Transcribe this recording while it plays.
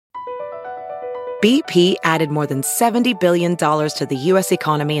BP added more than $70 billion to the U.S.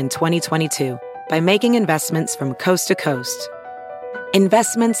 economy in 2022 by making investments from coast to coast.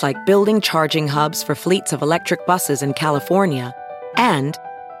 Investments like building charging hubs for fleets of electric buses in California and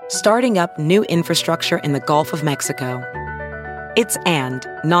starting up new infrastructure in the Gulf of Mexico. It's and,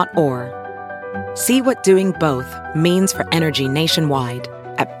 not or. See what doing both means for energy nationwide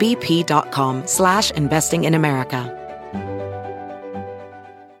at bp.com/investing in America.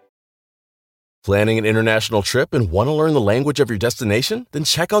 Planning an international trip and want to learn the language of your destination? Then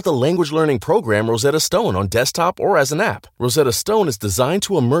check out the language learning program Rosetta Stone on desktop or as an app. Rosetta Stone is designed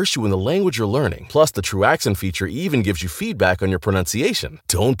to immerse you in the language you're learning. Plus, the True Accent feature even gives you feedback on your pronunciation.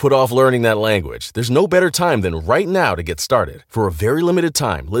 Don't put off learning that language. There's no better time than right now to get started. For a very limited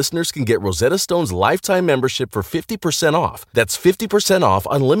time, listeners can get Rosetta Stone's lifetime membership for 50% off. That's 50% off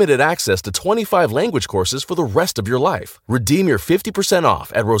unlimited access to 25 language courses for the rest of your life. Redeem your 50%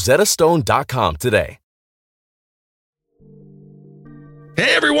 off at rosettastone.com today.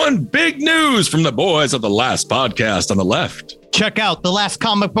 Hey everyone, big news from the boys of The Last Podcast on the left. Check out The Last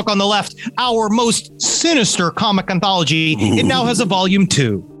Comic Book on the Left, our most sinister comic anthology. Ooh. It now has a volume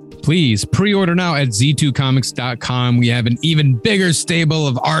 2. Please pre-order now at z2comics.com. We have an even bigger stable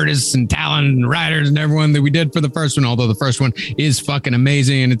of artists and talent and writers and everyone that we did for the first one, although the first one is fucking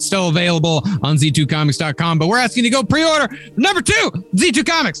amazing and it's still available on z2comics.com. But we're asking you to go pre-order number 2,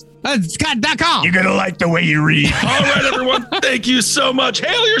 z2comics.com. You're going to like the way you read. All right, everyone. Thank you so much.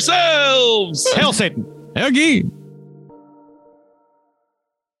 Hail yourselves. Hail Satan. Hail Gee.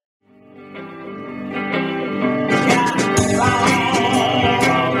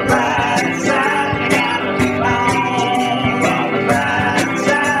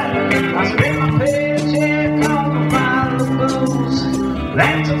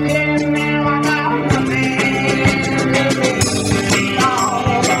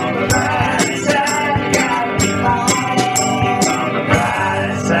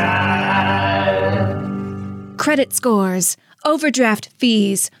 Credit scores, overdraft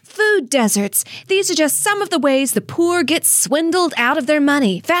fees, food deserts. These are just some of the ways the poor get swindled out of their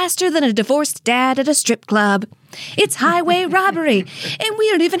money faster than a divorced dad at a strip club. It's highway robbery, and we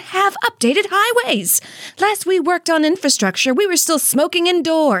don't even have updated highways. Last we worked on infrastructure, we were still smoking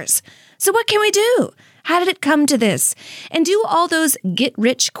indoors. So what can we do? How did it come to this? And do all those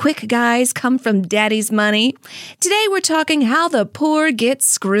get-rich-quick guys come from daddy's money? Today we're talking how the poor get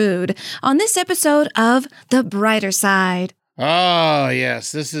screwed on this episode of The Brighter Side. Oh,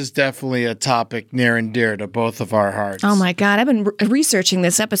 yes. This is definitely a topic near and dear to both of our hearts. Oh, my God. I've been researching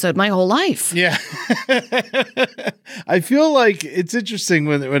this episode my whole life. Yeah. I feel like it's interesting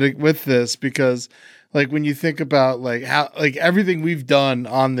with this because, like, when you think about, like, how, like, everything we've done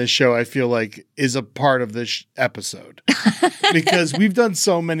on this show, I feel like is a part of this episode. Because we've done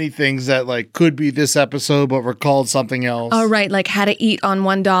so many things that, like, could be this episode, but were called something else. Oh, right. Like how to eat on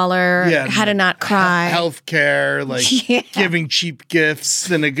 $1, how to not cry. Healthcare, like giving cheap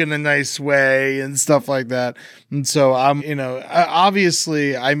gifts in a nice way and stuff like that. And so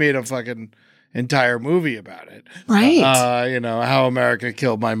obviously I made a fucking entire movie about it. Right. How America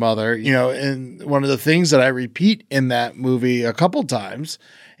Killed My Mother. And one of the things that I repeat in that movie a couple times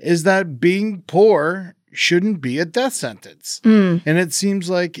is that being poor shouldn't be a death sentence. And it seems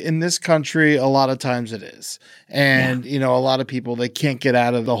like in this country, a lot of times it is. And, a lot of people, they can't get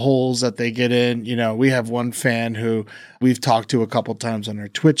out of the holes that they get in. We have one fan who we've talked to a couple times on her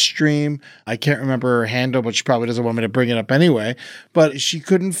Twitch stream. I can't remember her handle, but she probably doesn't want me to bring it up anyway. But she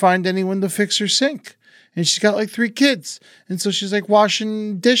couldn't find anyone to fix her sink. And she's got like 3 kids. And so she's like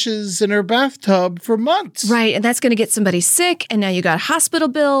washing dishes in her bathtub for months. Right. And that's going to get somebody sick. And now you got hospital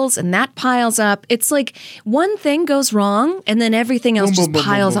bills and that piles up. It's like one thing goes wrong and then everything else just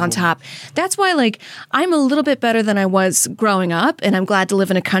piles on top. That's why, like, I'm a little bit better than I was growing up. And I'm glad to live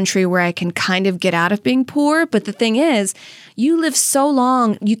in a country where I can kind of get out of being poor. But the thing is, you live so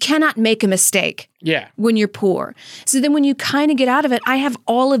long, you cannot make a mistake. Yeah. When you're poor. So then when you kind of get out of it, I have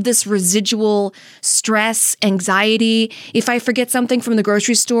all of this residual stress, anxiety. If I forget something from the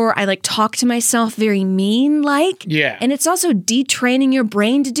grocery store, I like talk to myself very mean-like. Yeah. And it's also detraining your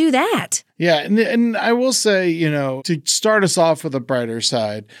brain to do that. Yeah. And I will say, to start us off with a brighter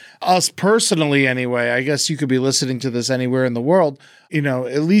side, us personally anyway, I guess you could be listening to this anywhere in the world,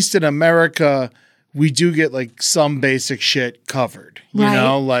 at least in America, we do get like some basic shit covered,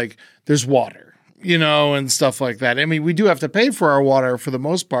 like there's water. And stuff like that. I mean, we do have to pay for our water for the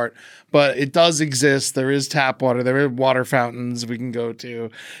most part, but it does exist. There is tap water. There are water fountains we can go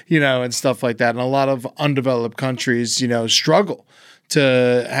to, and stuff like that. And a lot of undeveloped countries, struggle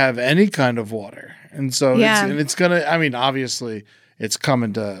to have any kind of water. And so it's going to, obviously it's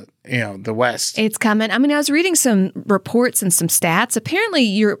coming to, the West. It's coming. I mean, I was reading some reports and some stats. Apparently,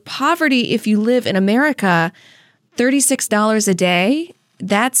 your poverty, if you live in America, $36 a day.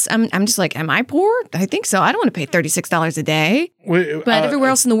 I'm just like, am I poor? I think so. I don't want to pay $36 a day. But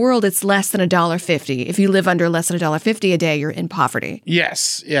everywhere else in the world, it's less than $1.50. If you live under less than $1.50 a day, you're in poverty.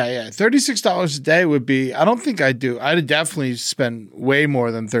 Yes. Yeah. $36 a day would be, I don't think I do. I'd definitely spend way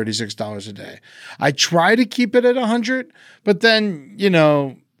more than $36 a day. I try to keep it at 100, but then,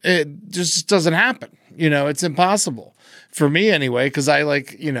 it just doesn't happen. It's impossible for me anyway, because I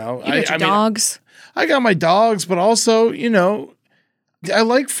like, You got your dogs. I got my dogs, but also, I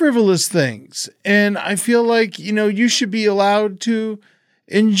like frivolous things, and I feel like, you should be allowed to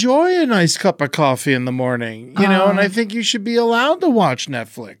enjoy a nice cup of coffee in the morning, and I think you should be allowed to watch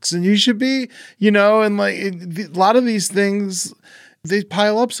Netflix, and you should be, and like a lot of these things, they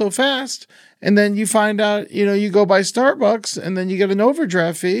pile up so fast, and then you find out, you go buy Starbucks, and then you get an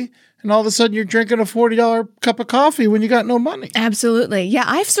overdraft fee, and all of a sudden you're drinking a $40 cup of coffee when you got no money. Absolutely. Yeah,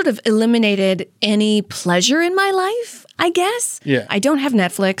 I've sort of eliminated any pleasure in my life, I guess. Yeah. I don't have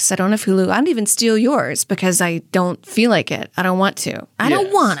Netflix. I don't have Hulu. I don't even steal yours because I don't feel like it. I don't want to. I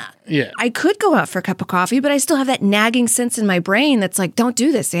don't wanna. Yeah. I could go out for a cup of coffee, but I still have that nagging sense in my brain that's like, don't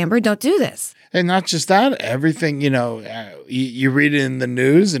do this, Amber. Don't do this. And not just that, everything, you read it in the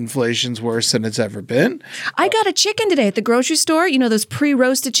news, inflation's worse than it's ever been. I got a chicken today at the grocery store. Those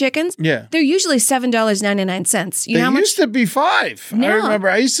pre-roasted chickens? Yeah. They're usually $7.99. You know how much? They used to be $5. No. I remember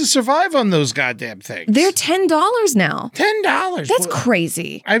I used to survive on those goddamn things. They're $10 now. $10. That's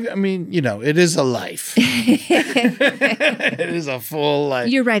crazy. I mean, it is a life. It is a full life.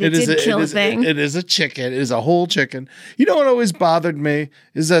 You're right. It did kill a thing. It is a chicken. It is a whole chicken. You know what always bothered me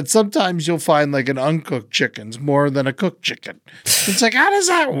is that sometimes you'll find like an uncooked chicken's more than a cooked chicken. It's like, how does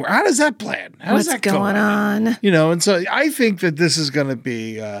that plan? What's going on? And so I think that this is going to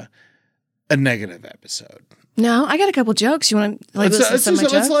be a negative episode. No, I got a couple jokes. You want to listen to some of my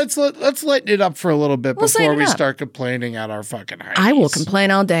jokes? Let's lighten it up for a little bit Let's before we start complaining at our fucking heights. I will complain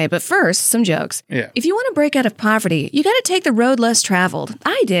all day, but first, some jokes. Yeah. If you want to break out of poverty, you got to take the road less traveled.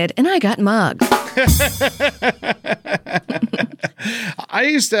 I did, and I got mugged. I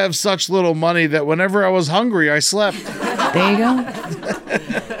used to have such little money that whenever I was hungry, I slept. There you go.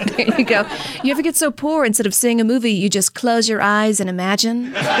 There you go. You ever get so poor, instead of seeing a movie, you just close your eyes and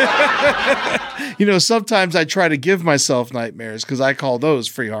imagine? Sometimes I try to give myself nightmares because I call those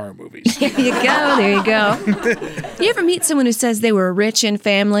free horror movies. There you go. There you go. You ever meet someone who says they were rich in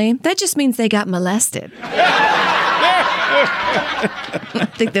family? That just means they got molested. I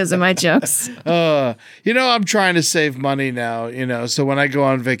think those are my jokes. I'm trying to save money now, so when I go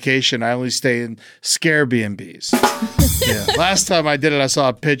on vacation, I only stay in scare B&Bs. Yeah. Last time I did it, I saw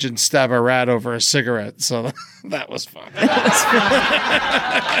a pigeon stab a rat over a cigarette, so that was fun.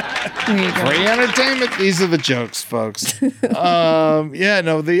 Free entertainment. These are the jokes, folks. I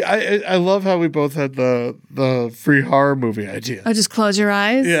love how we both had the free horror movie idea. Oh, just close your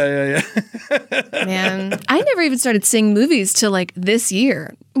eyes? Yeah. Man, I never even started seeing movies till like this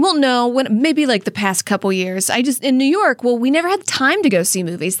year. Well, no, maybe like the past couple years. In New York, we never had time to go see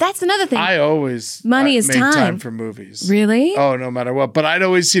movies. That's another thing. I always money is make time for movies. Really? Oh, no matter what. But I'd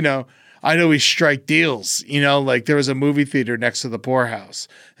always, strike deals. Like there was a movie theater next to the poorhouse.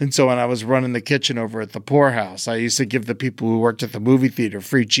 And so when I was running the kitchen over at the poorhouse, I used to give the people who worked at the movie theater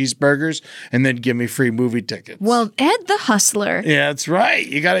free cheeseburgers and then give me free movie tickets. Well, Ed the Hustler. Yeah, that's right.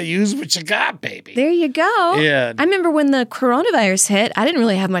 You got to use what you got, baby. There you go. Yeah. I remember when the coronavirus hit, I didn't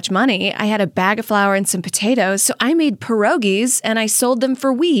really have much money. I had a bag of flour and some potatoes. So I made pierogies and I sold them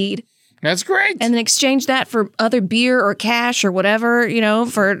for weed. That's great. And then exchange that for other beer or cash or whatever,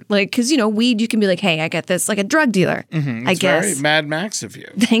 for because, weed, you can be like, hey, I got this, like a drug dealer, I guess. Very Mad Max of you.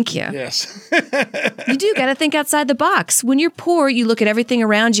 Thank you. Yes. You do got to think outside the box. When you're poor, you look at everything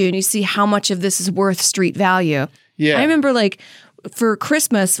around you and you see how much of this is worth street value. Yeah. I remember for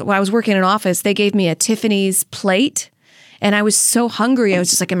Christmas, when I was working in an office, they gave me a Tiffany's plate. And I was so hungry. I was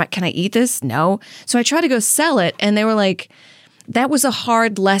just like, can I eat this? No. So I tried to go sell it. And they were like, that was a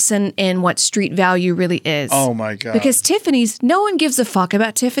hard lesson in what street value really is. Oh, my God. Because Tiffany's, no one gives a fuck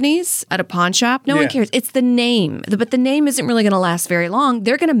about Tiffany's at a pawn shop. No one cares. It's the name. But the name isn't really going to last very long.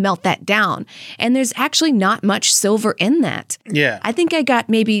 They're going to melt that down. And there's actually not much silver in that. Yeah. I think I got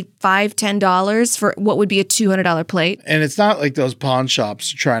maybe $5, $10 for what would be a $200 plate. And it's not like those pawn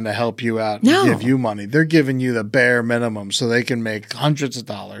shops are trying to help you out and give you money. They're giving you the bare minimum so they can make hundreds of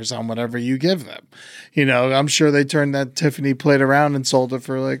dollars on whatever you give them. I'm sure they turned that Tiffany plate around and sold it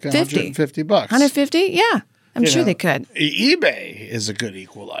for like $150. 150? Yeah. I'm sure they could. eBay is a good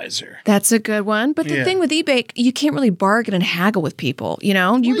equalizer. That's a good one. But the thing with eBay, you can't really bargain and haggle with people. You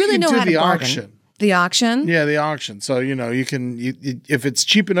know, you really know how to bargain. Auction. The auction? Yeah, the auction. So, you know, you can, if it's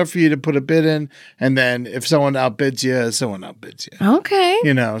cheap enough for you to put a bid in, and then if someone outbids you, someone outbids you. Okay.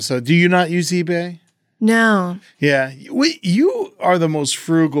 You know, so do you not use eBay? No. Yeah. You are the most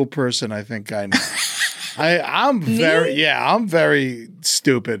frugal person I think I know. I'm very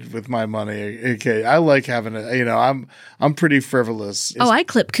stupid with my money. Okay, I like having it. You know, I'm pretty frivolous. I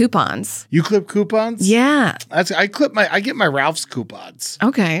clip coupons. You clip coupons? Yeah. I get my Ralph's coupons.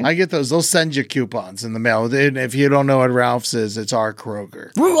 Okay. I get those. They'll send you coupons in the mail. And if you don't know what Ralph's is, it's our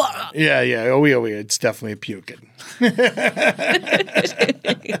Kroger. Yeah. Oh, yeah. It's definitely a puking.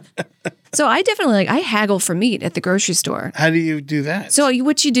 So I definitely I haggle for meat at the grocery store. How do you do that? So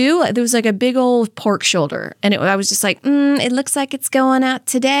what you do, there was like a big old pork shoulder. And I was just like, it looks like it's going out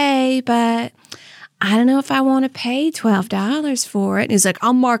today, but I don't know if I want to pay $12 for it. And he's like,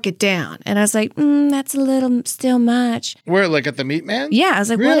 I'll mark it down. And I was like, that's a little still much. Where, like at the meat man? Yeah. I was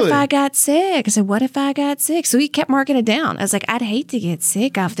like, really? What if I got sick? I said, what if I got sick? So he kept marking it down. I was like, I'd hate to get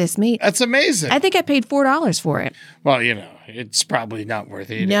sick off this meat. That's amazing. I think I paid $4 for it. Well, you know, it's probably not worth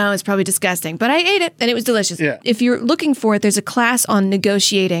eating. No, it's probably disgusting, but I ate it and it was delicious. Yeah. If you're looking for it, there's a class on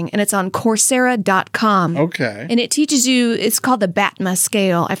negotiating and it's on Coursera.com. Okay. And it teaches you, it's called the BATMA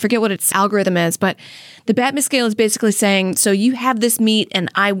scale. I forget what its algorithm is, but the BATMA scale is basically saying, so you have this meat and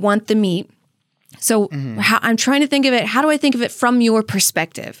I want the meat. So I'm trying to think of it, how do I think of it from your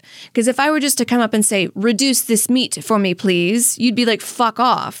perspective? Because if I were just to come up and say, reduce this meat for me, please, you'd be like, fuck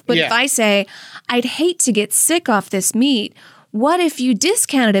off. But if I say, I'd hate to get sick off this meat, what if you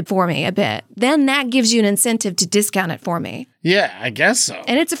discounted it for me a bit? Then that gives you an incentive to discount it for me. Yeah, I guess so.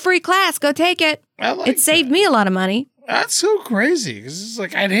 And it's a free class. Go take it. It saved me a lot of money. That's so crazy. Because it's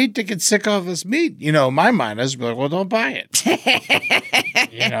like, I'd hate to get sick off this meat. You know, in my mind, I was like, well, don't buy it.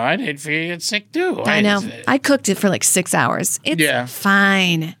 You know, I'd hate for you to get sick too. I know. I cooked it for like 6 hours. It's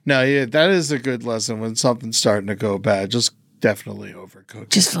fine. No, yeah, that is a good lesson when something's starting to go bad. Just definitely overcook it.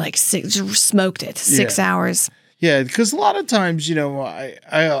 Just for like just smoked it 6 hours. Yeah, because a lot of times, you know,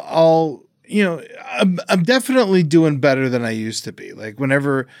 I'll you know, I'm definitely doing better than I used to be. Like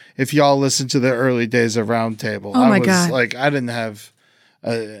if y'all listen to the early days of Roundtable, I was God. Like I didn't have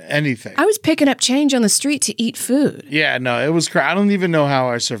anything. I was picking up change on the street to eat food. Yeah, no, it was I don't even know how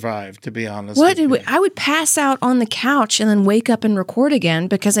I survived, to be honest. I would pass out on the couch and then wake up and record again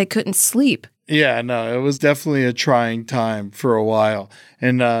because I couldn't sleep. Yeah, no, it was definitely a trying time for a while.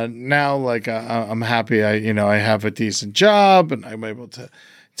 And now, like, I'm happy I have a decent job and I'm able to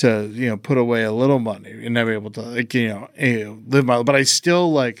put away a little money and I'm able to, like, live my, but I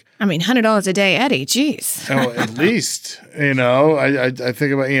still like. I mean, $100 a day, Eddie, jeez. At least, I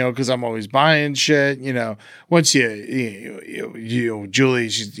think about, because I'm always buying shit, once Julie,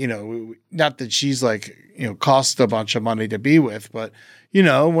 she's, not that she's like, cost a bunch of money to be with, but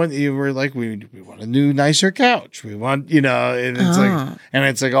when you were like, we want a new, nicer couch. We want, and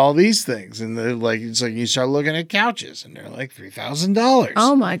it's like all these things. And they're like, it's like you start looking at couches and they're like $3,000.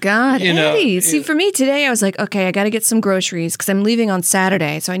 Oh my God. Eddie. See, for me today, I was like, okay, I got to get some groceries because I'm leaving on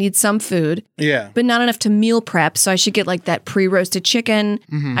Saturday. So I need some food. Yeah. But not enough to meal prep. So I should get like that pre-roasted chicken.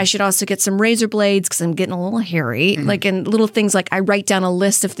 Mm-hmm. I should also get some razor blades because I'm getting a little hairy. Mm-hmm. Like, and little things like I write down a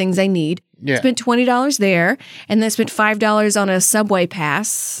list of things I need. Yeah. Spent $20 there, and then spent $5 on a Subway pass.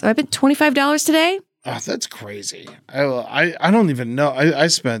 So I spent $25 today. Oh, that's crazy. I don't even know. I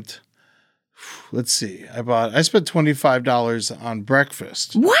spent. Let's see. I spent $25 on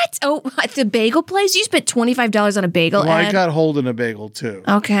breakfast. What? Oh, at the bagel place? You spent $25 on a bagel? Well, I got Holden a bagel too.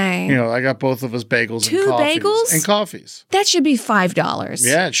 Okay. I got both of us bagels. Two bagels? And coffees. That should be $5.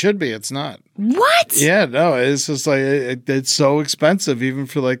 Yeah, it should be. It's not. What? Yeah, no, it's just like it's so expensive, even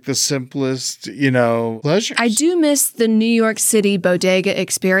for like the simplest, pleasures. I do miss the New York City bodega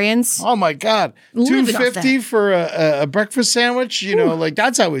experience. Oh my God, $2.50 for a breakfast sandwich. Like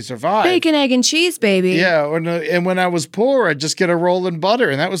that's how we survive. Bacon, egg, and cheese, baby. Yeah, and when I was poor, I'd just get a roll and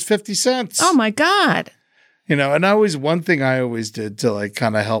butter, and that was 50 cents. Oh my God. And one thing I always did to like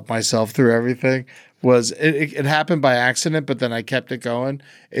kind of help myself through everything was it happened by accident, but then I kept it going,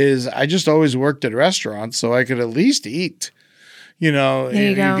 is I just always worked at restaurants so I could at least eat. You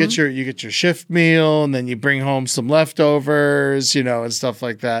get your shift meal and then you bring home some leftovers, and stuff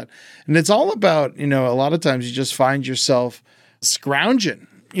like that. And it's all about, a lot of times you just find yourself scrounging,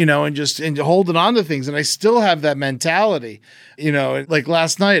 and holding on to things. And I still have that mentality, like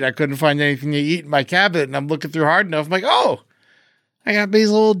last night, I couldn't find anything to eat in my cabinet and I'm looking through hard enough. I'm like, oh, I got these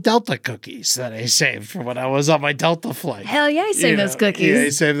little Delta cookies that I saved for when I was on my Delta flight. Hell yeah, I saved those cookies. Yeah, I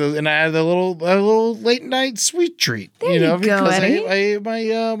saved those, and I had a little late night sweet treat. There you go, because Eddie. I ate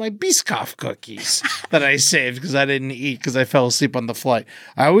my Biscoff cookies that I saved because I didn't eat because I fell asleep on the flight.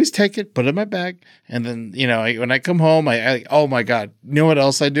 I always take it, put it in my bag, and then when I come home, I oh my god, you know what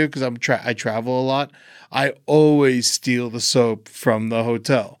else I do because I travel a lot. I always steal the soap from the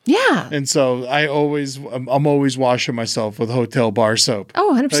hotel. Yeah. And so I'm always washing myself with hotel bar soap.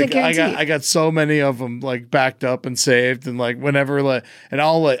 Oh, 100% Like, guaranteed. I got so many of them like backed up and saved, and like whenever and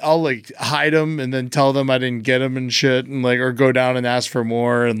I'll hide them and then tell them I didn't get them and shit, and like or go down and ask for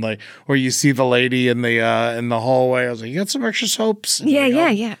more, and like or you see the lady in the hallway. I was like, you got some extra soaps? And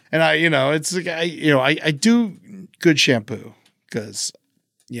Yeah. And it's like I do good shampoo because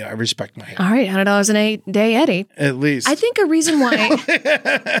I respect my hair. All right, $100 a day, Eddie. At least. I think a reason why I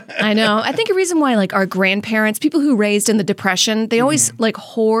think a reason why like our grandparents, people who raised in the Depression, they always like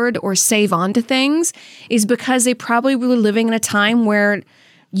hoard or save onto things is because they probably were living in a time where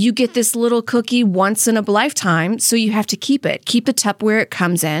you get this little cookie once in a lifetime, so you have to keep it. Keep the Tupperware it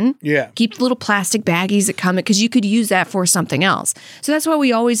comes in. Yeah. Keep the little plastic baggies that come in because you could use that for something else. So that's why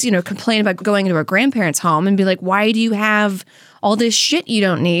we always, complain about going into our grandparents' home and be like, why do you have all this shit you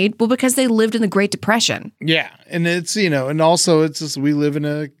don't need? Well, because they lived in the Great Depression. Yeah. And it's, and also it's just we live in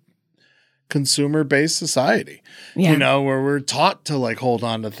a consumer-based society, Yeah. where we're taught to like hold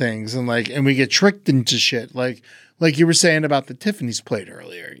on to things and we get tricked into shit. Like you were saying about the Tiffany's plate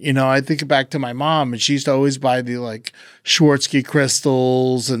earlier, I think back to my mom and she used to always buy the like Swarovski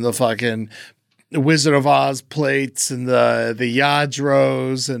crystals and the fucking Wizard of Oz plates and the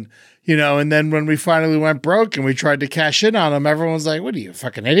Yadros and, and then when we finally went broke and we tried to cash in on them, everyone was like, what are you, a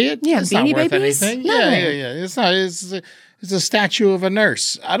fucking idiot? Yeah, It's not Beanie worth Babies? anything. Nothing. Yeah. It's not. It's a statue of a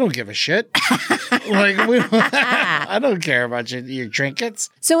nurse. I don't give a shit. I don't care about your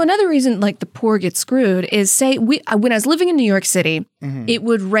trinkets. So another reason like the poor get screwed is when I was living in New York City, it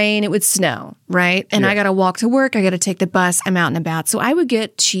would rain, it would snow, right? And I got to walk to work. I got to take the bus. I'm out and about. So I would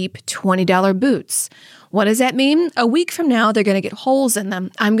get cheap $20 boots. What does that mean? A week from now, they're going to get holes in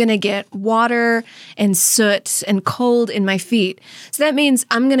them. I'm going to get water and soot and cold in my feet. So that means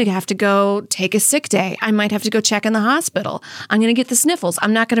I'm going to have to go take a sick day. I might have to go check in the hospital. I'm going to get the sniffles.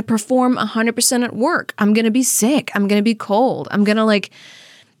 I'm not going to perform 100% at work. I'm going to be sick. I'm going to be cold. I'm going to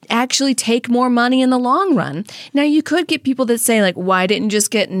actually take more money in the long run. Now, you could get people that say, why didn't you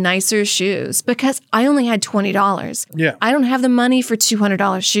just get nicer shoes? Because I only had $20. Yeah. I don't have the money for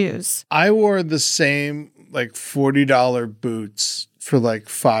 $200 shoes. I wore the same $40 boots for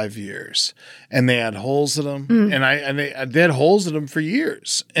 5 years, and they had holes in them, and they had holes in them for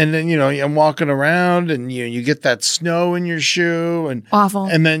years. And then I'm walking around, and you get that snow in your shoe, and Awful.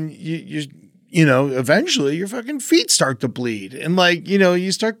 And then you eventually your fucking feet start to bleed, and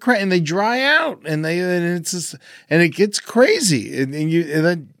you start crying, and they dry out, and it gets crazy, and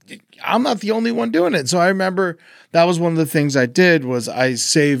then I'm not the only one doing it. So I remember that was one of the things I did was I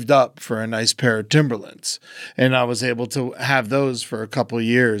saved up for a nice pair of Timberlands, and I was able to have those for a couple of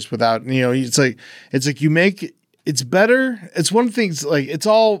years without, it's like it's better. It's one of the things it's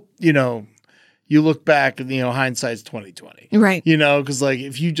all, you look back and, hindsight's 20/20. Right. Because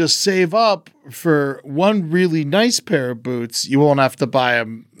if you just save up for one really nice pair of boots, you won't have to buy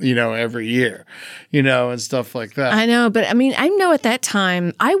them, every year, and stuff like that. I know, but I know at that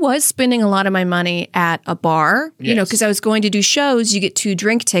time I was spending a lot of my money at a bar, because I was going to do shows. You get 2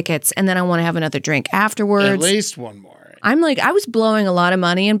 drink tickets and then I want to have another drink afterwards. At least one more. I'm I was blowing a lot of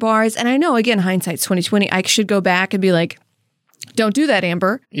money in bars. And I know, again, hindsight's 20/20. I should go back and be like, don't do that,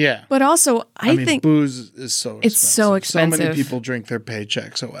 Amber. Yeah. But also, I think booze is so expensive. It's so expensive. So many people drink their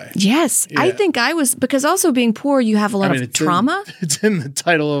paychecks away. Yes. Yeah. I think I was, because also being poor, you have a lot of trauma. It's in the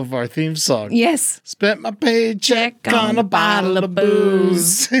title of our theme song. Yes. Spent my paycheck on a bottle of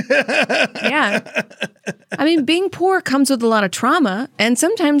booze. Yeah. Being poor comes with a lot of trauma, and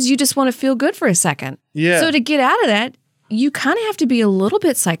sometimes you just want to feel good for a second. Yeah. So to get out of that, you kind of have to be a little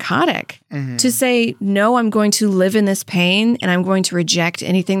bit psychotic to say, no, I'm going to live in this pain and I'm going to reject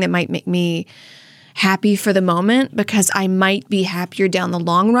anything that might make me happy for the moment because I might be happier down the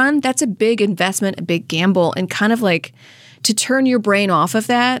long run. That's a big investment, a big gamble, and kind of to turn your brain off of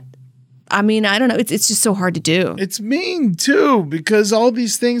that. I don't know. It's just so hard to do. It's mean too, because all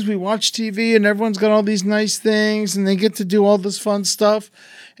these things we watch TV and everyone's got all these nice things and they get to do all this fun stuff.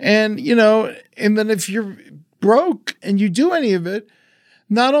 And, and then if you're broke and you do any of it,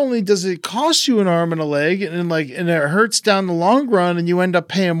 not only does it cost you an arm and a leg and it hurts down the long run and you end up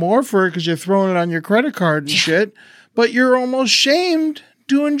paying more for it because you're throwing it on your credit card and shit, but you're almost shamed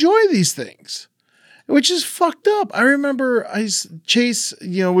to enjoy these things. which is fucked up. I remember Chase,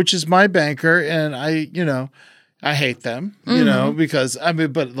 which is my banker, and I hate them, because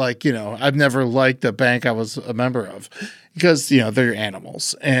but I've never liked the bank I was a member of because, they're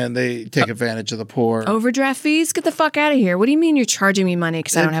animals and they take advantage of the poor. Overdraft fees? Get the fuck out of here. What do you mean you're charging me money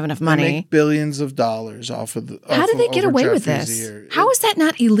because I don't have enough money? They make billions of dollars off of the. How do they get away with this? How is that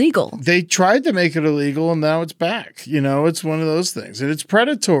not illegal? They tried to make it illegal and now it's back. It's one of those things and it's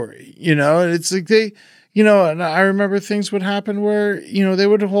predatory, and it's like and I remember things would happen where, they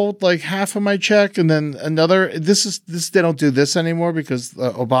would hold like half of my check and then another, they don't do this anymore because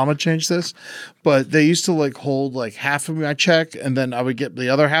Obama changed this, but they used to like hold like half of my check and then I would get the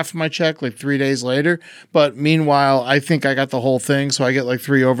other half of my check like 3 days later. But meanwhile, I think I got the whole thing. So I get like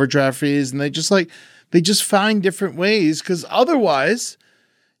 3 overdraft fees and they just find different ways because otherwise,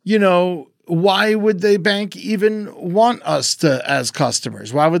 why would the bank even want us as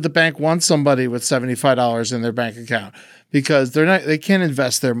customers? Why would the bank want somebody with $75 in their bank account? Because they can't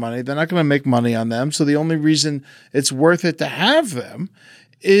invest their money. They're not going to make money on them. So the only reason it's worth it to have them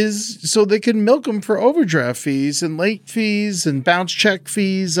is so they can milk them for overdraft fees and late fees and bounce check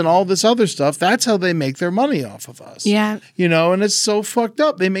fees and all this other stuff. That's how they make their money off of us. Yeah. And it's so fucked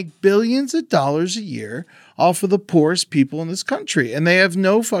up. They make billions of dollars a year off of the poorest people in this country, and they have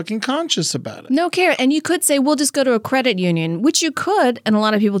no fucking conscience about it. No care. And you could say, we'll just go to a credit union, which you could, and a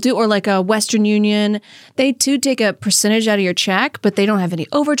lot of people do, or like a Western Union. They too take a percentage out of your check, but they don't have any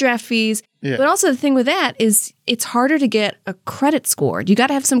overdraft fees. Yeah. But also the thing with that is it's harder to get a credit score. You got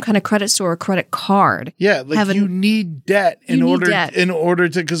to have some kind of credit score or credit card. Yeah, you need debt in order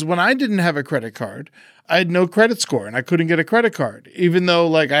to, because when I didn't have a credit card, I had no credit score and I couldn't get a credit card, even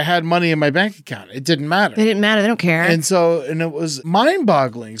though I had money in my bank account. It didn't matter. They didn't matter. They don't care. And it was mind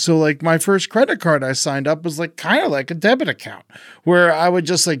boggling. So my first credit card I signed up was kind of like a debit account where I would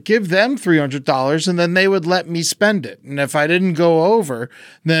just give them $300 and then they would let me spend it. And if I didn't go over,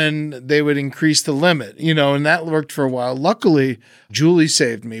 then they would increase the limit, and that worked for a while. Luckily, Julie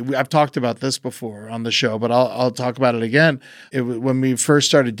saved me. I've talked about this before on the show, but I'll talk about it again. When we first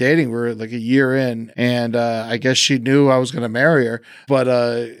started dating, we were a year in, and I guess she knew I was going to marry her. But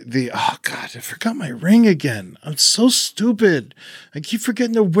oh God, I forgot my ring again. I'm so stupid. I keep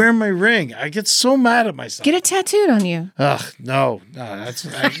forgetting to wear my ring. I get so mad at myself. Get it tattooed on you. Ugh, no, I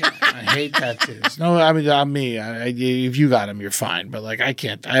hate tattoos. No, I mean, I'm me. If you got them, you're fine. But I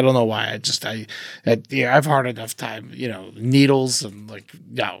can't. I don't know why. I've hard enough time. Needles and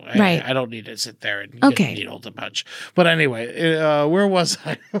no. I don't need to sit there and get needled a bunch. But anyway, where was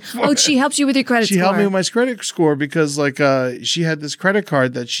I? Oh, she helped you with your credit score. She helped me with my credit score because she had this credit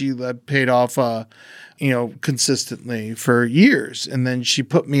card that she paid off consistently for years. And then she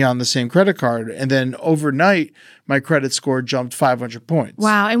put me on the same credit card. And then overnight, my credit score jumped 500 points.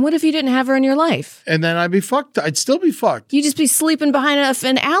 Wow. And what if you didn't have her in your life? And then I'd be fucked. I'd still be fucked. You'd just be sleeping behind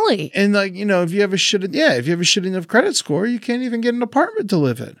an alley. And if you have a shitty enough credit score, you can't even get an apartment to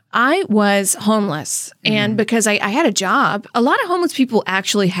live in. I was homeless. And because I had a job, a lot of homeless people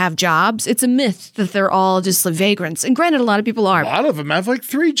actually have jobs. It's a myth that they're all just vagrants. And granted, a lot of people are. A lot of them have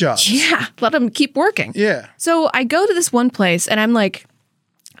 3 jobs. Yeah. A lot of them keep working. Yeah. So I go to this one place and I'm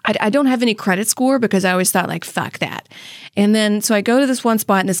I don't have any credit score because I always thought fuck that. And then, so I go to this one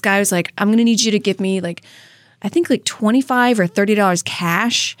spot and this guy was like, I'm going to need you to give me I think $25 or $30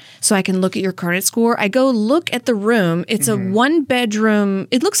 cash so I can look at your credit score. I go look at the room. It's a 1-bedroom.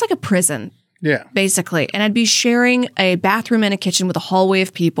 It looks like a prison. Yeah. Basically. And I'd be sharing a bathroom and a kitchen with a hallway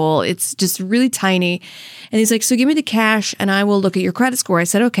of people. It's just really tiny. And he's like, so give me the cash and I will look at your credit score. I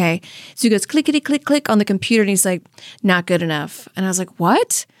said, okay. So he goes, clickety, click, click on the computer. And he's like, not good enough. And I was like,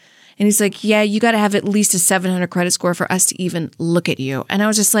 what? And he's like, yeah, you got to have at least a 700 credit score for us to even look at you. And I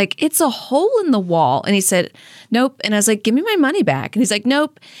was just like, it's a hole in the wall. And he said, nope. And I was like, give me my money back. And he's like,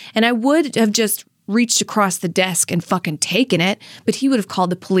 nope. And I would have just reached across the desk and fucking taken it, but he would have called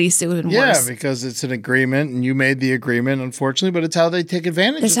the police. It would have been worse. Yeah, because it's an agreement and you made the agreement, unfortunately, but it's how they take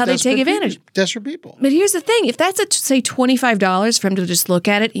advantage. That's how they take advantage. Desperate people. But here's the thing. If that's say $25 for him to just look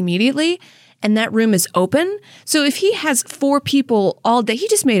at it immediately and that room is open. So if he has 4 people all day, he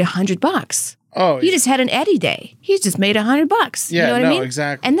just made $100. Oh, he just had an Eddie day. He just made $100. Yeah, you know what I mean?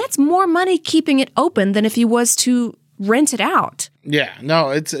 Exactly. And that's more money keeping it open than if he was to rent it out. Yeah, no,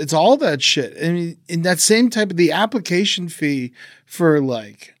 it's all that shit. I mean, in that same type of the application fee for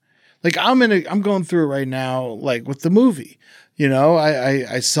I'm going through it right now, with the movie.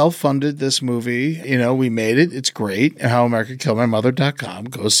 I self-funded this movie. We made it. It's great. HowAmericaKilledMyMother.com.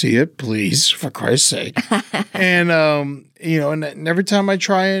 Go see it, please, for Christ's sake. And, and every time I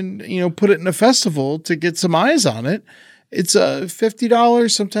try and, put it in a festival to get some eyes on it, it's a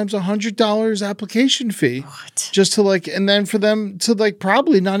 $50, sometimes $100 application fee. What? Just to like, and then for them to like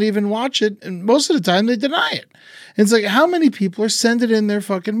probably not even watch it. And most of the time they deny it. And it's like, how many people are sending in their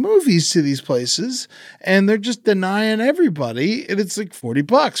fucking movies to these places and they're just denying everybody? And it's like $40,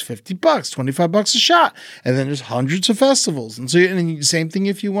 $50, $25 a shot. And then there's hundreds of festivals. And so, and same thing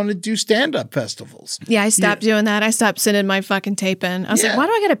if you want to do stand-up festivals. Yeah, I stopped doing that. I stopped sending my fucking tape in. I was like, why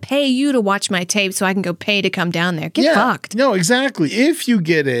do I got to pay you to watch my tape so I can go pay to come down there? Get fucked. No, exactly. If you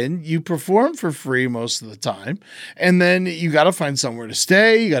get in, you perform for free most of the time. And then you got to find somewhere to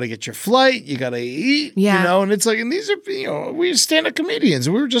stay. You got to get your flight. You got to eat. Yeah. You know, and it's like, and these are, we're stand-up comedians.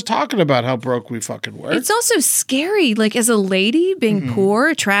 We were just talking about how broke we fucking were. It's also scary. Like, as a lady being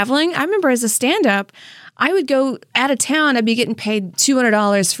poor, traveling, I remember as a stand-up, I would go out of town. I'd be getting paid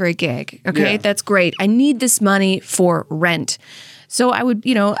 $200 for a gig. Okay, that's great. I need this money for rent. So I would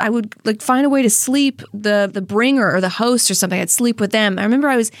like find a way to sleep, the bringer or the host or something. I'd sleep with them. I remember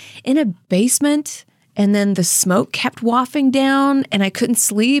I was in a basement and then the smoke kept wafting down and I couldn't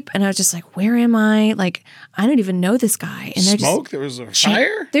sleep. And I was just like, where am I? Like, I don't even know this guy. And Smoke? There was a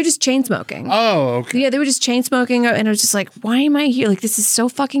fire? They're just chain smoking. Oh, okay. Yeah, they were just chain smoking. And I was just like, why am I here? Like, this is so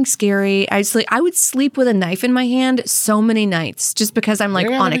fucking scary. I would sleep with a knife in my hand so many nights just because I'm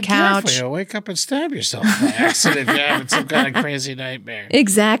like on a couch. You'll wake up and stab yourself by accident if you're having some kind of crazy nightmare.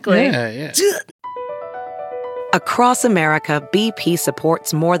 Exactly. Yeah. Across America, BP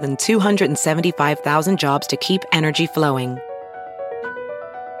supports more than 275,000 jobs to keep energy flowing.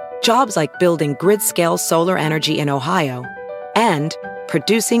 Jobs like building grid-scale solar energy in Ohio and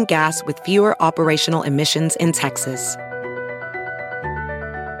producing gas with fewer operational emissions in Texas.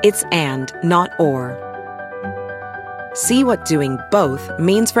 It's and, not or. See what doing both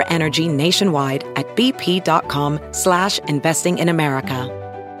means for energy nationwide at bp.com/investing in America.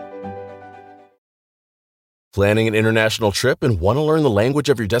 Planning an international trip and want to learn the language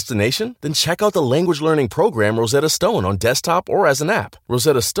of your destination? Then check out the language learning program Rosetta Stone on desktop or as an app.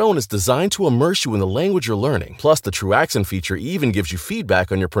 Rosetta Stone is designed to immerse you in the language you're learning. Plus, the True Accent feature even gives you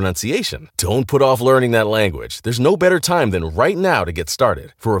feedback on your pronunciation. Don't put off learning that language. There's no better time than right now to get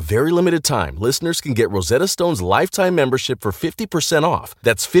started. For a very limited time, listeners can get Rosetta Stone's lifetime membership for 50% off.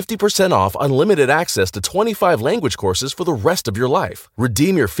 That's 50% off unlimited access to 25 language courses for the rest of your life.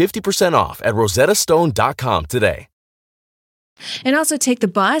 Redeem your 50% off at rosettastone.com today. And also take the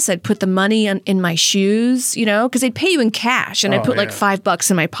bus. I'd put the money in my shoes, because they'd pay you in cash. And I'd put like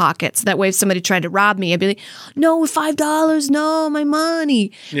 $5 in my pocket. So that way if somebody tried to rob me, I'd be like, no, $5, no, my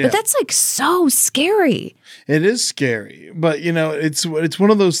money. Yeah. But that's like so scary. It is scary. But, it's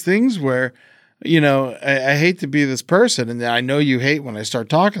one of those things where, I hate to be this person, and I know you hate when I start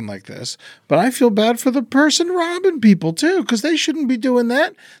talking like this, but I feel bad for the person robbing people too, because they shouldn't be doing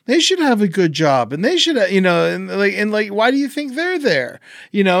that. They should have a good job, and they should, and why do you think they're there?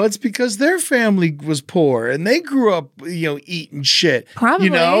 It's because their family was poor, and they grew up, eating shit. Probably.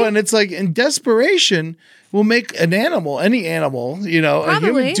 And it's like in desperation will make any animal, a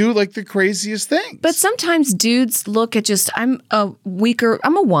human do like the craziest things. But sometimes dudes look at I'm a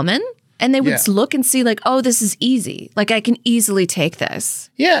woman. And they would look and see like, oh, this is easy. Like I can easily take this.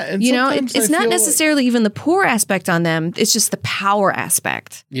 Yeah. And it's not necessarily even the poor aspect on them. It's just the power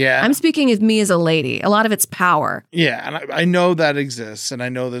aspect. Yeah. I'm speaking of me as a lady. A lot of it's power. Yeah. And I know that exists. And I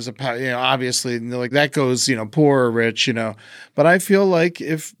know there's a power, obviously like that goes, poor or rich, but I feel like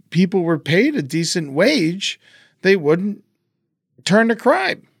if people were paid a decent wage, they wouldn't turn to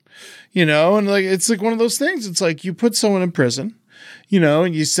crime, and like, it's like one of those things. It's like you put someone in prison.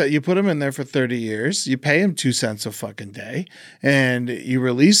 And you put them in there for 30 years, you pay them 2 cents a fucking day, and you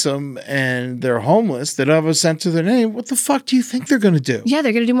release them, and they're homeless. They don't have a cent to their name. What the fuck do you think they're going to do? Yeah,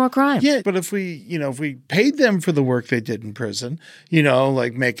 they're going to do more crime. Yeah, but if we paid them for the work they did in prison,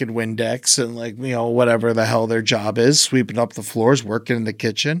 like making Windex and like, whatever the hell their job is, sweeping up the floors, working in the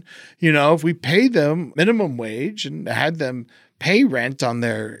kitchen, if we paid them minimum wage and had them pay rent on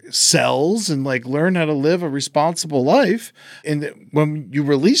their cells and like learn how to live a responsible life. And when you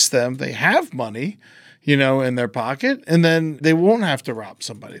release them, they have money, in their pocket, and then they won't have to rob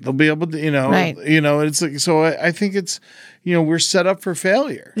somebody. They'll be able to, right. It's like, so I think it's, we're set up for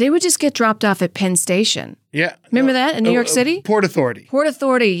failure. They would just get dropped off at Penn Station. Yeah. Remember that in New York City? Port Authority. Port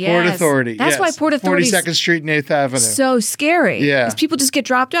Authority, yes. Port Authority, That's why Port Authority 42nd Street and 8th Avenue. So scary. Yeah. Because people just get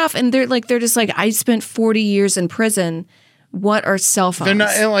dropped off, and they're just like, I spent 40 years in prison. What are cell phones? They're not,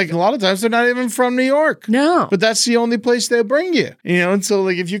 and like a lot of times they're not even from New York. No. But that's the only place they'll bring you. And so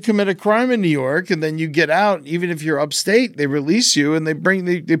like if you commit a crime in New York and then you get out, even if you're upstate, they release you and they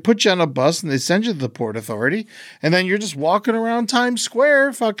put you on a bus and they send you to the Port Authority. And then you're just walking around Times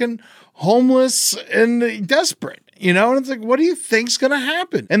Square fucking homeless and desperate. You know, and it's like, what do you think's going to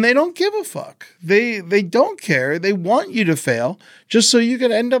happen? And they don't give a fuck. They don't care. They want you to fail just so you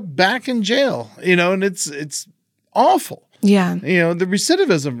can end up back in jail, you know, and it's awful. Yeah. You know, the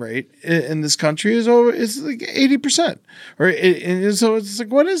recidivism rate in this country is like 80%. And so it's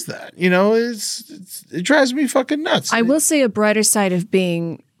like, what is that? You know, it drives me fucking nuts. I will say a brighter side of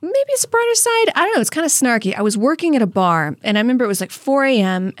being, maybe it's a brighter side. I don't know. It's kind of snarky. I was working at a bar and I remember it was like 4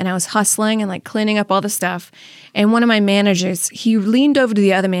 a.m. and I was hustling and like cleaning up all the stuff. And one of my managers, he leaned over to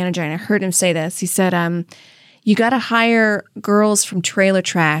the other manager and I heard him say this. He said, you got to hire girls from trailer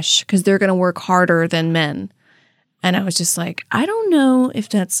trash because they're going to work harder than men. And I was just like, I don't know if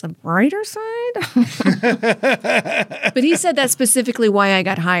that's a brighter side. But he said that's specifically why I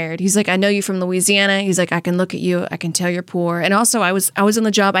got hired. He's like, I know you from Louisiana. He's like, I can look at you. I can tell you're poor. And also, I was on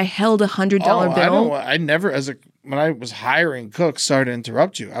the job. I held $100 bill. I never, when I was hiring cooks, sorry to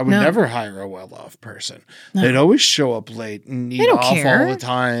interrupt you, I would never hire a well-off person. No. They'd always show up late and eat off all the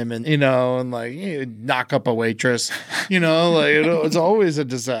time and, you know, and like knock up a waitress, you know, like it's always a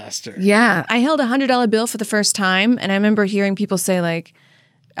disaster. Yeah. I held $100 bill for the first time. And I remember hearing people say like,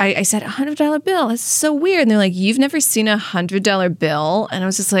 I said, $100 bill, that's so weird. And they're like, you've never seen a $100 bill? And I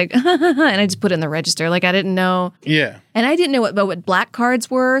was just like, and I just put it in the register. Like, I didn't know. Yeah. And I didn't know what black cards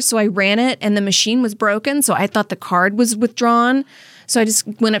were. So I ran it and the machine was broken. So I thought the card was withdrawn. So I just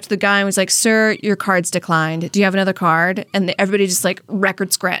went up to the guy and was like, sir, your card's declined. Do you have another card? And everybody just like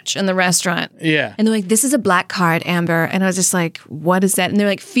record scratch in the restaurant. Yeah. And they're like, this is a black card, Amber. And I was just like, what is that? And they're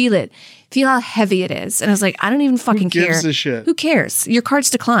like, feel it. Feel how heavy it is. And I was like, I don't even fucking care. Who gives a shit? Who cares? Your card's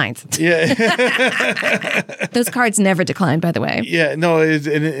declined. Yeah. Those cards never decline, by the way. Yeah, no,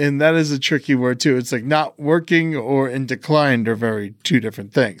 and that is a tricky word too. It's like not working or in declined are two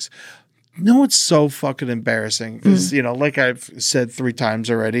different things. No, it's so fucking embarrassing is, you know, like I've said 3 times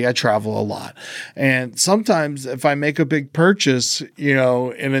already, I travel a lot. And sometimes if I make a big purchase, you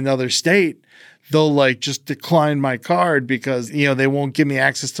know, in another state, they'll like just decline my card because, you know, they won't give me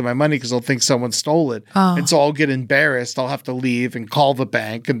access to my money because they'll think someone stole it. Oh. And so I'll get embarrassed. I'll have to leave and call the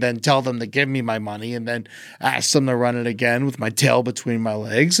bank and then tell them to give me my money and then ask them to run it again with my tail between my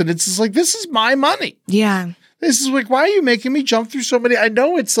legs. And it's just like, this is my money. Yeah. This is like, why are you making me jump through so many? I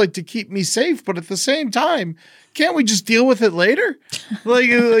know it's like to keep me safe, but at the same time, can't we just deal with it later? like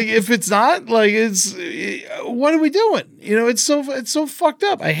if it's not, like what are we doing? You know, it's so fucked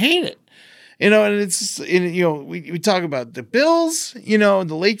up. I hate it. You know, and it's, you know, we talk about the bills, you know, and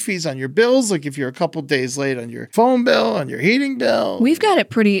the late fees on your bills. Like if you're a couple days late on your phone bill, on your heating bill. We've got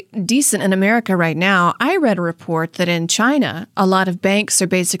it pretty decent in America right now. I read a report that in China, a lot of banks are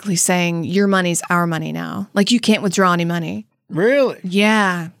basically saying your money's our money now. Like you can't withdraw any money. Really?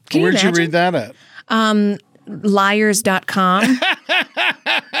 Yeah. Where'd you read that at? Liars.com.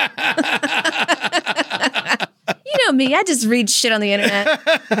 You know me, I just read shit on the internet.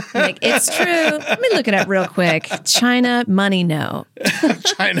 I'm like, it's true. Let me look it up real quick. China money, no.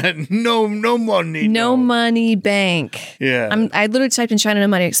 China, no money. No money bank. Yeah. I literally typed in China no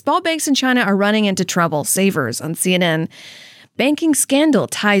money. Small banks in China are running into trouble. Savers on CNN. Banking scandal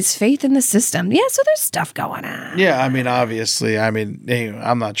ties faith in the system. Yeah, so there's stuff going on. Yeah, I mean, obviously, I'm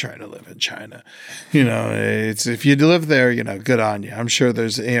not trying to live in China. You know, it's if you live there, you know, good on you. I'm sure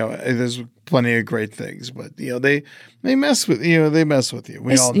there's plenty of great things, but you know, they mess with you. They mess with you.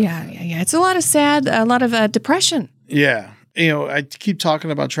 We all know. Yeah. It's a lot of depression. Yeah, you know, I keep talking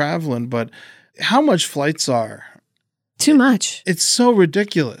about traveling, but how much flights are too much? It's so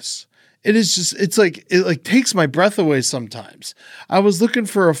ridiculous. It is just, it takes my breath away sometimes. I was looking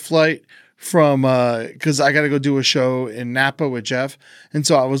for a flight from, cause I got to go do a show in Napa with Jeff. And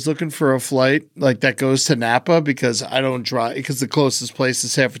so I was looking for a flight like that goes to Napa because I don't drive, because the closest place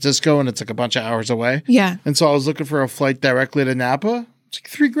is San Francisco and it's like a bunch of hours away. Yeah. And so I was looking for a flight directly to Napa. It's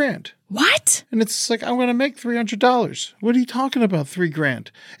like $3,000. What? And it's like, I'm going to make $300. What are you talking about? $3,000.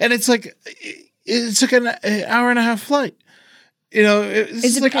 And it's like an hour and a half flight. You know,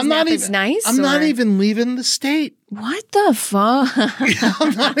 is it like I'm not even nice. I'm not even leaving the state. What the fuck?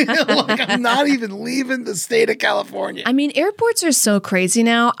 I'm not even leaving the state of California. I mean, airports are so crazy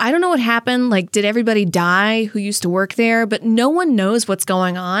now. I don't know what happened. Like, did everybody die who used to work there? But no one knows what's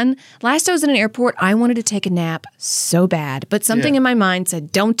going on. Last I was in an airport, I wanted to take a nap so bad, but something in my mind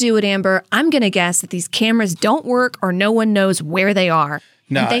said, "Don't do it, Amber." I'm gonna guess that these cameras don't work or no one knows where they are.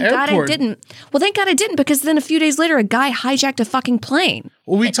 No, thank God I didn't. Well, thank God I didn't, because then a few days later, a guy hijacked a fucking plane.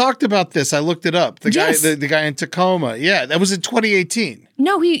 Well, we talked about this. I looked it up. The guy in Tacoma. Yeah, that was in 2018.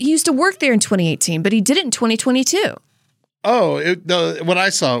 No, he used to work there in 2018, but he did it in 2022. When I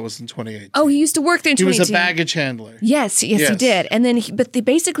saw it was in 2018. Oh, he used to work there in He 2018. was a baggage handler. Yes, he did. And then,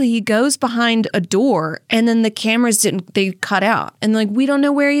 basically he goes behind a door and then the cameras they cut out. And like, we don't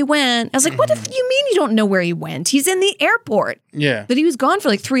know where he went. I was like, what if you mean you don't know where he went? He's in the airport. Yeah. But he was gone for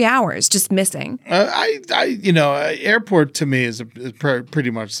like 3 hours, just missing. Airport to me is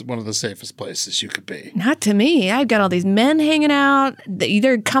pretty much one of the safest places you could be. Not to me. I've got all these men hanging out.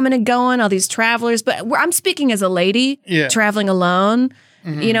 They're coming and going, all these travelers. But I'm speaking as a lady traveling alone.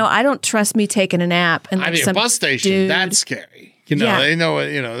 Mm-hmm. I don't trust me taking a nap. And a bus station, that's scary. They know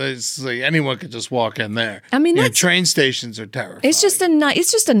it. There's like anyone could just walk in there. I mean, train stations are terrifying. It's just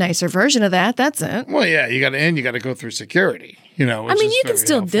a nicer version of that. That's it. Well, yeah, you got to go through security. You can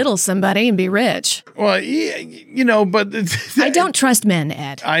still diddle somebody and be rich. Well, yeah, but I don't trust men,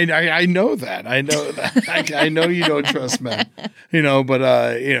 Ed. I know that. I know you don't trust men.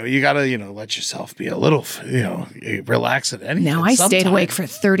 But you got to let yourself be a little relax at anything. Now I stayed awake for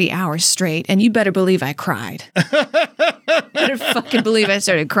 30 hours straight, and you better believe I cried. Better fucking believe I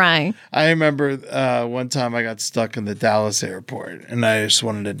started crying. I remember one time I got stuck in the Dallas airport, and I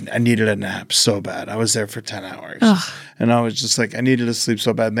needed a nap so bad. I was there for 10 hours. Ugh. And I was just like, I needed to sleep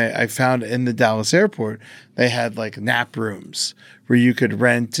so bad. And I found in the Dallas airport, they had like nap rooms where you could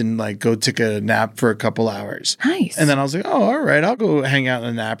rent and like go take a nap for a couple hours. Nice. And then I was like, oh, all right, I'll go hang out in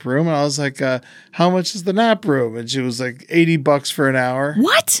a nap room. And I was like, how much is the nap room? And she was like, $80 for an hour.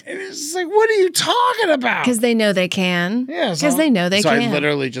 What? And it's just like, what are you talking about? Because they know they can. Yeah. Because they know they can. So I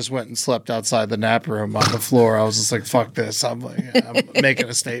literally just went and slept outside the nap room on the floor. I was just like, fuck this. I'm making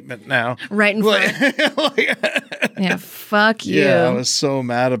a statement now. Right in front. Yeah, fuck you. Yeah, I was so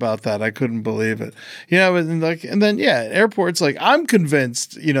mad about that. I couldn't believe it. And then airports, like, I'm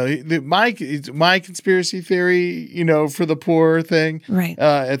convinced, my conspiracy theory, for the poor thing right.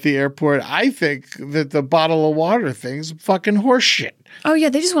 At the airport, I think that the bottle of water thing's fucking horse shit. Oh, yeah,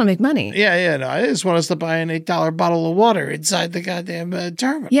 they just want to make money. Yeah, no, I just want us to buy an $8 bottle of water inside the goddamn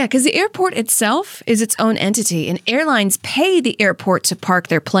terminal. Yeah, because the airport itself is its own entity, and airlines pay the airport to park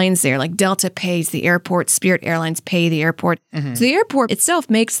their planes there. Like Delta pays the airport, Spirit Airlines pay the airport. Mm-hmm. So the airport itself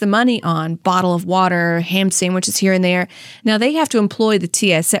makes the money on bottle of water, ham sandwiches here and there. Now, they have to employ the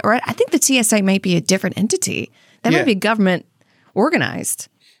TSA, or I think the TSA might be a different entity. That might be government organized.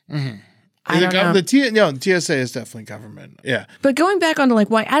 Mm-hmm. I don't know. The TSA is definitely government. Yeah. But going back onto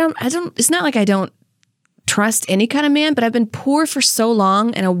like why I don't it's not like I don't trust any kind of man, but I've been poor for so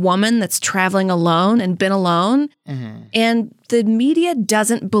long and a woman that's traveling alone and been alone. Mm-hmm. And the media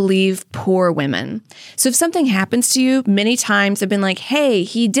doesn't believe poor women. So if something happens to you, many times I've been like, hey,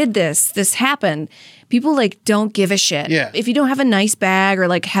 he did this happened. People like don't give a shit. Yeah. If you don't have a nice bag or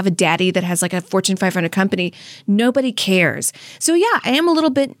like have a daddy that has like a Fortune 500 company, nobody cares. So yeah, I am a little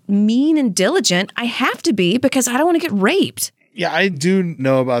bit mean and diligent. I have to be because I don't want to get raped. Yeah, I do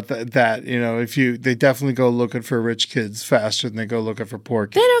know about that. They definitely go looking for rich kids faster than they go looking for poor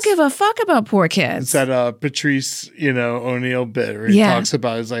kids. They don't give a fuck about poor kids. It's that Patrice, O'Neill bit where he talks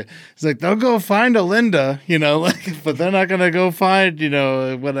about he's like they'll go find a Linda, but they're not gonna go find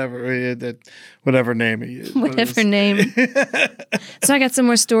whatever name he is. Whatever name. So I got some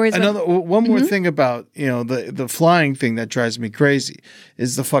more stories. One more thing about the flying thing that drives me crazy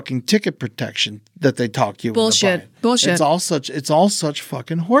is the fucking ticket protection that they talk you bullshit. It's all such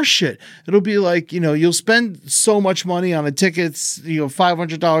fucking horseshit. It'll be like you'll spend so much money on a ticket,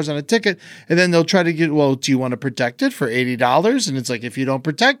 $500 on a ticket, and then they'll try to get do you want to protect it for $80? And it's like if you don't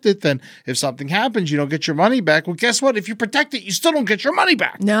protect it, then if something happens, you don't get your money back. Well, guess what? If you protect it, you still don't get your money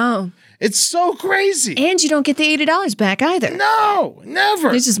back. No. It's so crazy. And you don't get the $80 back either. No,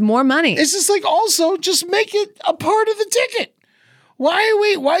 never. It's just more money. It's just like also just make it a part of the ticket.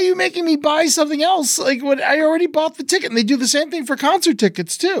 Why are you making me buy something else? Like what I already bought the ticket, and they do the same thing for concert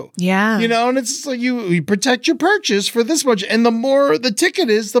tickets too. Yeah. And it's just like you protect your purchase for this much. And the more the ticket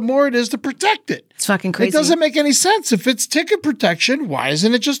is, the more it is to protect it. It's fucking crazy. It doesn't make any sense. If it's ticket protection, why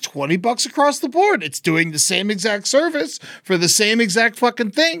isn't it just $20 across the board? It's doing the same exact service for the same exact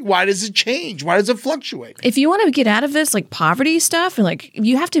fucking thing. Why does it change? Why does it fluctuate? If you want to get out of this like poverty stuff, and like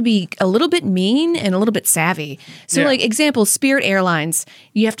you have to be a little bit mean and a little bit savvy. So like example, Spirit Airlines,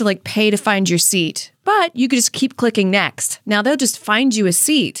 you have to like pay to find your seat. But you could just keep clicking next. Now they'll just find you a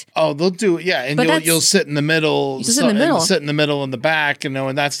seat. Oh, they'll do it, yeah. And you'll sit in the middle. You sit in the middle. Sit in the middle in the back, and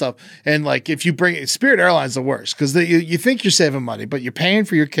that stuff. And like if you bring Spirit Airlines, the worst because you think you're saving money, but you're paying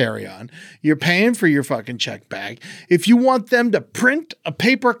for your carry-on. You're paying for your fucking check bag. If you want them to print a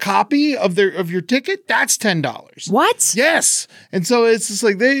paper copy of your ticket, that's $10. What? Yes. And so it's just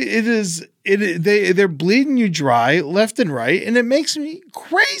like it is they're bleeding you dry left and right, and it makes me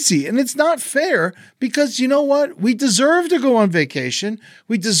crazy. And it's not fair because you know what? We deserve to go on vacation.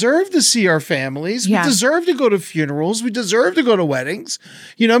 We deserve to see our families. Yeah. We deserve to go to funerals. We deserve to go to weddings,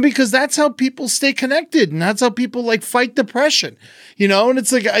 because that's how people stay connected, and that's how people like fight depression, and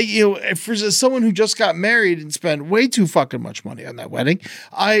it's like, for someone who just got married and spent way too fucking much money on that wedding,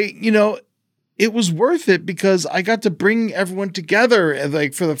 it was worth it because I got to bring everyone together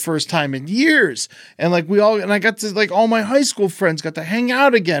like for the first time in years. And like I got to like all my high school friends got to hang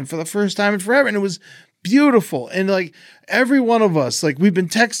out again for the first time in forever. And it was beautiful. And like every one of us, like we've been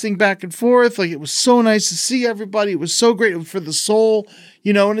texting back and forth. Like it was so nice to see everybody. It was so great for the soul,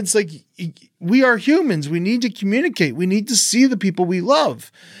 and it's like, we are humans. We need to communicate. We need to see the people we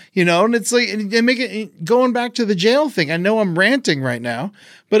love, and it's like, and make it going back to the jail thing. I know I'm ranting right now,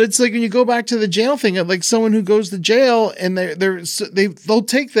 but it's like when you go back to the jail thing, like someone who goes to jail and they'll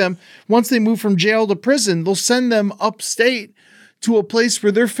take them once they move from jail to prison, they'll send them upstate to a place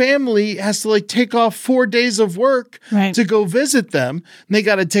where their family has to like take off 4 days of work to go visit them. And they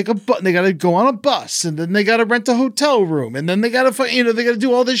got to they got to go on a bus, and then they got to rent a hotel room, and then they got to, they got to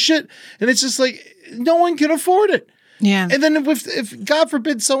do all this shit. And it's just like, no one can afford it. Yeah. And then if God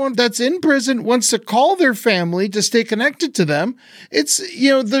forbid someone that's in prison wants to call their family to stay connected to them, it's,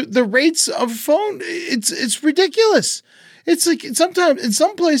 the rates of phone, it's ridiculous. It's like sometimes in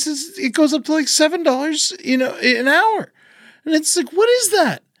some places it goes up to like $7, an hour. And it's like, what is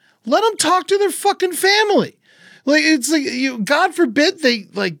that? Let them talk to their fucking family. Like, it's like, God forbid they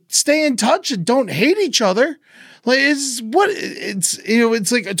like stay in touch and don't hate each other. Like, you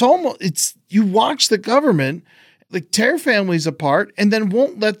watch the government like tear families apart and then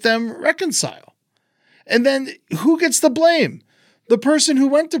won't let them reconcile. And then who gets the blame? The person who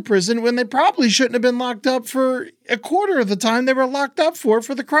went to prison when they probably shouldn't have been locked up for a quarter of the time they were locked up for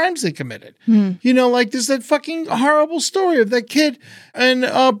the crimes they committed. Like there's that fucking horrible story of that kid in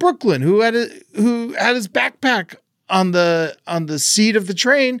Brooklyn who had his backpack on the seat of the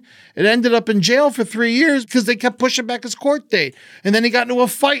train. It ended up in jail for 3 years because they kept pushing back his court date. And then he got into a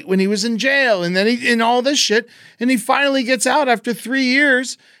fight when he was in jail, and then in all this shit. And he finally gets out after 3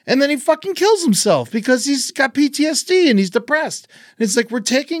 years, and then he fucking kills himself because he's got PTSD and he's depressed. And it's like, we're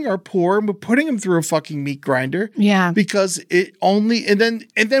taking our poor and we're putting him through a fucking meat grinder. Yeah. Because and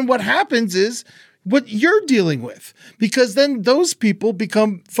then what happens is what you're dealing with, because then those people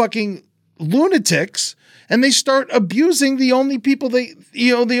become fucking lunatics. And they start abusing the only people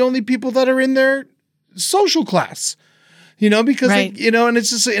that are in their social class, because, right. and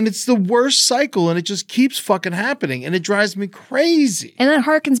it's the worst cycle, and it just keeps fucking happening, and it drives me crazy. And that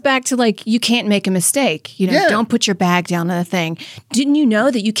harkens back to like, you can't make a mistake. Don't put your bag down on the thing. Didn't you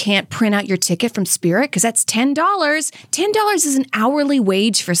know that you can't print out your ticket from Spirit? Because that's $10. $10 is an hourly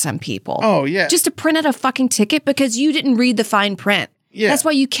wage for some people. Oh, yeah. Just to print out a fucking ticket because you didn't read the fine print. Yeah. That's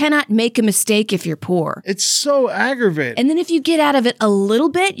why you cannot make a mistake if you're poor. It's so aggravating. And then if you get out of it a little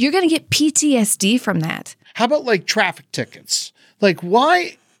bit, you're going to get PTSD from that. How about like traffic tickets? Like,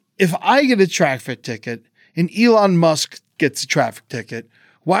 why, if I get a traffic ticket and Elon Musk gets a traffic ticket,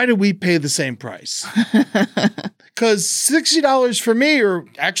 why do we pay the same price? Because $60 for me, or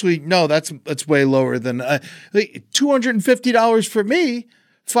actually, no, that's way lower than $250 for me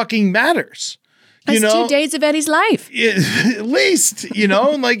fucking matters. That's 2 days of Eddie's life. At least,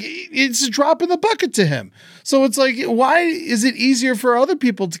 like it's a drop in the bucket to him. So it's like, why is it easier for other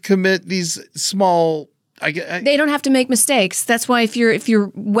people to commit these small? They don't have to make mistakes. That's why if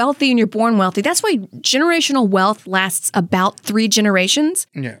you're wealthy and you're born wealthy, that's why generational wealth lasts about 3 generations.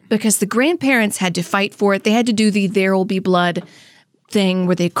 Yeah. Because the grandparents had to fight for it. They had to do the "there will be blood" thing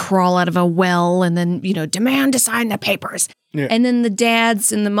where they crawl out of a well and then, demand to sign the papers. Yeah. And then the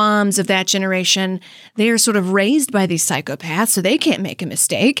dads and the moms of that generation, they are sort of raised by these psychopaths, so they can't make a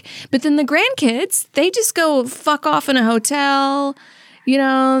mistake. But then the grandkids, they just go fuck off in a hotel, they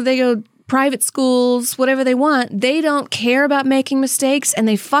go private schools, whatever they want. They don't care about making mistakes, and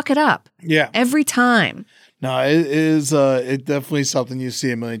they fuck it up. Yeah. Every time. No, it is it definitely something you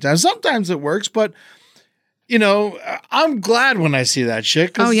see a million times. Sometimes it works, but I'm glad when I see that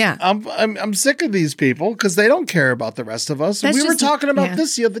shit. Oh yeah, I'm sick of these people because they don't care about the rest of us. We were talking about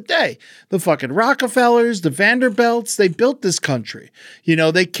this the other day. The fucking Rockefellers, the Vanderbilts, they built this country.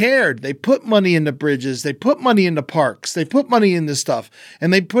 They cared. They put money into bridges. They put money into parks. They put money into stuff,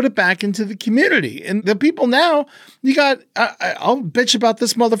 and they put it back into the community. And the people now, I'll bitch about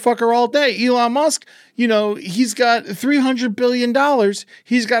this motherfucker all day. Elon Musk. He's got $300 billion.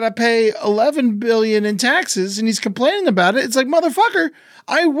 He's got to pay $11 billion in taxes, and he's complaining about it. It's like, motherfucker,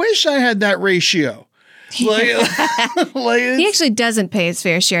 I wish I had that ratio. He actually doesn't pay his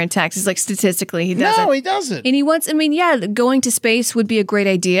fair share in taxes. Like statistically, he doesn't. No, he doesn't. And he wants, going to space would be a great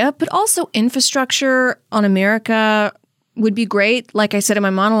idea, but also infrastructure on America would be great. Like I said in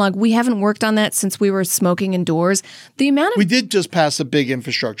my monologue, we haven't worked on that since we were smoking indoors. We did just pass a big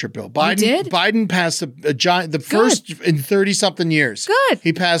infrastructure bill. Biden passed a giant, the first in 30-something years. Good.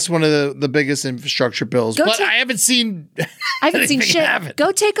 He passed one of the biggest infrastructure bills. I haven't seen shit. happen.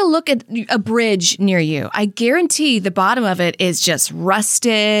 Go take a look at a bridge near you. I guarantee the bottom of it is just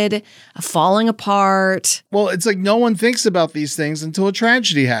rusted, falling apart. Well, it's like no one thinks about these things until a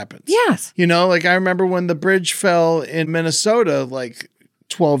tragedy happens. Yes. You know, like I remember when the bridge fell in Minnesota, like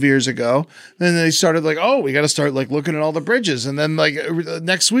 12 years ago. Then they started like, oh, we got to start like looking at all the bridges. And then like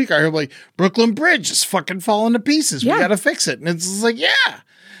next week I heard like Brooklyn Bridge is fucking falling to pieces. Yeah. We got to fix it. And it's just like, yeah.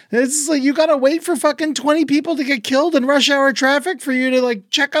 It's like you got to wait for fucking 20 people to get killed in rush hour traffic for you to like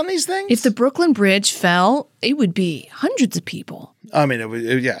check on these things. If the Brooklyn Bridge fell, it would be hundreds of people. I mean,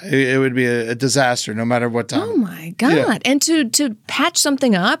 it would be a disaster no matter what time. Oh my God. Yeah. And to patch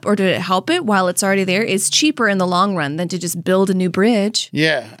something up or to help it while it's already there is cheaper in the long run than to just build a new bridge.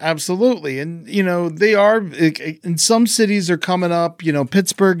 Yeah, absolutely. And, you know, they are, in some cities are coming up, you know,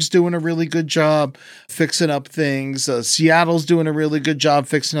 Pittsburgh's doing a really good job fixing up things. Seattle's doing a really good job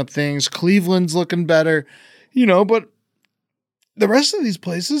fixing up things. Cleveland's looking better, you know, but the rest of these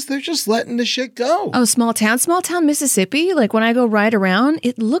places, they're just letting the shit go. Oh, small town Mississippi. Like when I go ride around,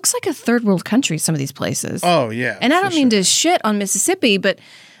 it looks like a third world country, some of these places. Oh, yeah. And I don't mean to shit on Mississippi, but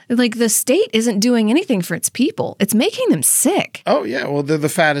like the state isn't doing anything for its people. It's making them sick. Oh, yeah. Well, they're the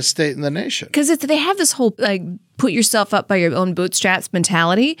fattest state in the nation. Because they have this whole like put yourself up by your own bootstraps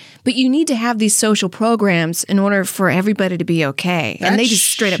mentality, but you need to have these social programs in order for everybody to be okay. And they just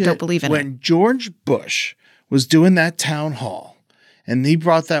straight up don't believe in it. When George Bush was doing that town hall, and he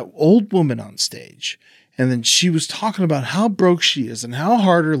brought that old woman on stage. And then she was talking about how broke she is and how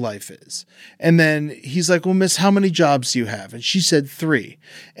hard her life is. And then he's like, well, miss, how many jobs do you have? And she said 3.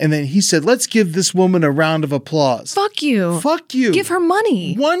 And then he said, let's give this woman a round of applause. Fuck you. Fuck you. Give her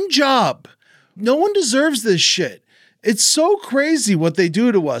money. 1 job. No one deserves this shit. It's so crazy what they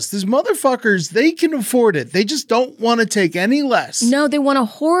do to us. These motherfuckers, they can afford it. They just don't want to take any less. No, they want to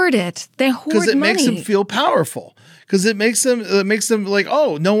hoard it. They hoard money. Because it makes them feel powerful. Because it makes them like,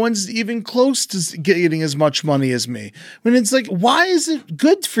 oh, no one's even close to getting as much money as me. When it's like, why is it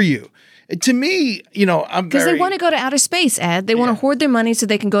good for you? To me, you know, because they want to go to outer space, Ed. They want to hoard their money so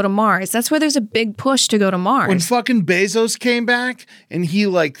they can go to Mars. That's why there's a big push to go to Mars. When fucking Bezos came back and he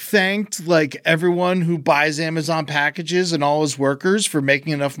like thanked like everyone who buys Amazon packages and all his workers for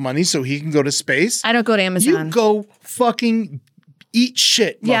making enough money so he can go to space. I don't go to Amazon. You go fucking eat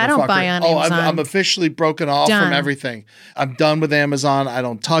shit, yeah, I don't buy on Amazon. I'm officially broken off from everything. I'm done with Amazon. I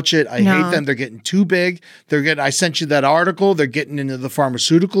don't touch it. I hate them. They're getting too big. I sent you that article. They're getting into the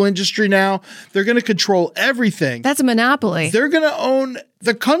pharmaceutical industry now. They're going to control everything. That's a monopoly. They're going to own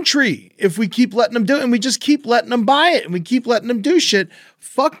the country if we keep letting them do it, and we just keep letting them buy it, and we keep letting them do shit.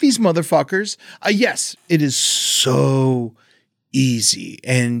 Fuck these motherfuckers. Yes, it is so easy,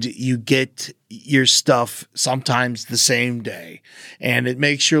 and you get your stuff sometimes the same day, and it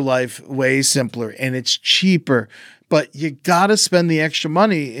makes your life way simpler, and it's cheaper, but you gotta spend the extra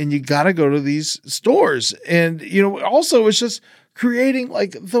money, and you gotta go to these stores. And you know, also it's just creating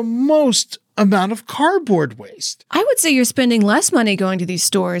like the most amount of cardboard waste. I would say you're spending less money going to these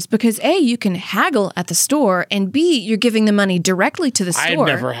stores because A, you can haggle at the store, and B, you're giving the money directly to the store. I've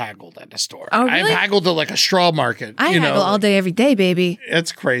never haggled at a store. Oh, really? I've haggled at like a straw market. I haggle all day, every day, baby.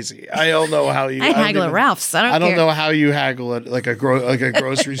 It's crazy. I don't know how you. I haggle at Ralph's. I don't know how you haggle at like a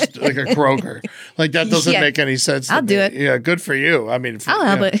grocery like a Kroger. Like that doesn't make any sense. I'll do it. Yeah, good for you. I mean, I'll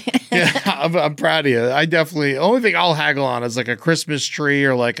help it. Yeah, I'm proud of you. I definitely. Only thing I'll haggle on is like a Christmas tree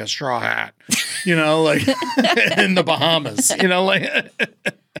or like a straw hat. You know, like in the Bahamas, you know, like.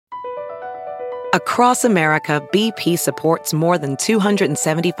 Across America, BP supports more than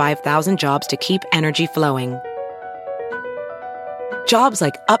 275,000 jobs to keep energy flowing. Jobs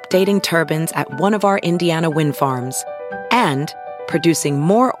like updating turbines at one of our Indiana wind farms and producing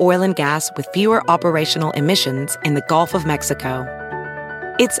more oil and gas with fewer operational emissions in the Gulf of Mexico.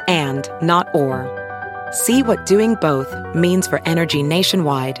 It's and, not or. See what doing both means for energy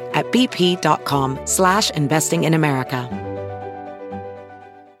nationwide at bp.com/investing in America.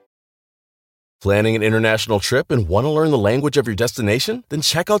 Planning an international trip and want to learn the language of your destination? Then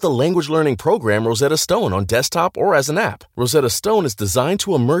check out the language learning program Rosetta Stone on desktop or as an app. Rosetta Stone is designed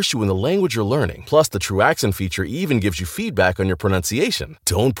to immerse you in the language you're learning. Plus, the True Accent feature even gives you feedback on your pronunciation.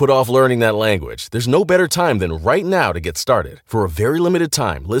 Don't put off learning that language. There's no better time than right now to get started. For a very limited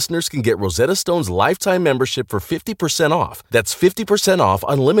time, listeners can get Rosetta Stone's lifetime membership for 50% off. That's 50% off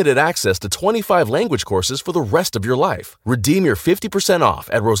unlimited access to 25 language courses for the rest of your life. Redeem your 50% off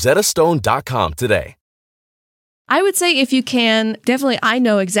at rosettastone.com today. I would say if you can, definitely I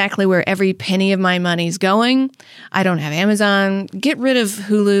know exactly where every penny of my money's going. I don't have Amazon. Get rid of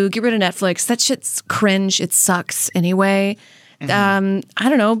Hulu. Get rid of Netflix. That shit's cringe. It sucks anyway. I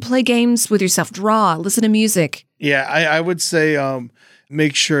don't know. Play games with yourself. Draw. Listen to music. Yeah, I would say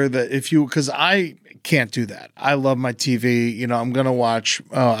make sure that because I can't do that. I love my TV. You know, I'm going to watch.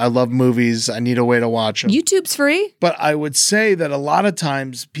 I love movies. I need a way to watch them. YouTube's free. But I would say that a lot of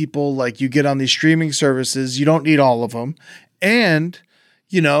times people, like, you get on these streaming services, you don't need all of them. And,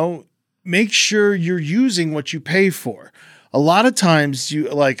 you know, make sure you're using what you pay for. A lot of times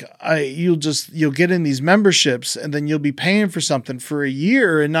you'll get in these memberships and then you'll be paying for something for a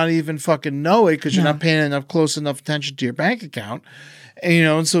year and not even fucking know it because you're not paying close enough attention to your bank account. And, you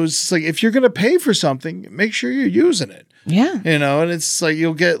know, and so it's just like, if you're going to pay for something, make sure you're using it. Yeah. You know, and it's like,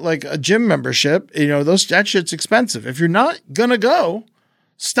 you'll get like a gym membership, you know, that shit's expensive. If you're not going to go,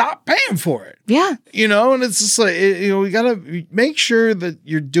 stop paying for it. Yeah. You know, and it's just like, you know, we got to make sure that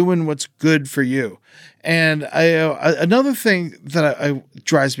you're doing what's good for you. And another thing that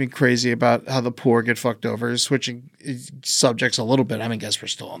drives me crazy about how the poor get fucked over is switching subjects a little bit. I guess we're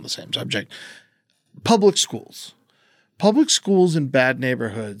still on the same subject. Public schools. Public schools in bad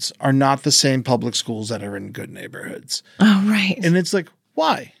neighborhoods are not the same public schools that are in good neighborhoods. Oh, right. And it's like,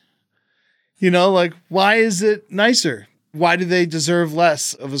 why? You know, like, why is it nicer? Why do they deserve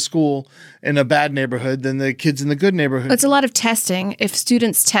less of a school in a bad neighborhood than the kids in the good neighborhood? It's a lot of testing. If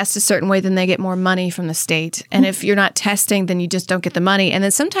students test a certain way, then they get more money from the state. And if you're not testing, then you just don't get the money. And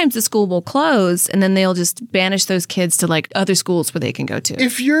then sometimes the school will close and then they'll just banish those kids to like other schools where they can go to.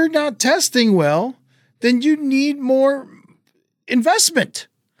 If you're not testing well, then you need more investment.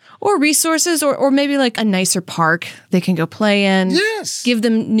 Or resources, or maybe like a nicer park they can go play in. Yes. Give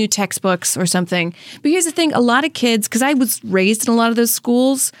them new textbooks or something. But here's the thing, a lot of kids, because I was raised in a lot of those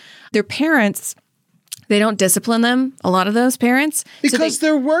schools, their parents, they don't discipline them, a lot of those parents. Because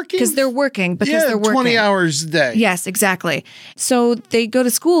they're working? Because they're working. 20 hours a day. Yes, exactly. So they go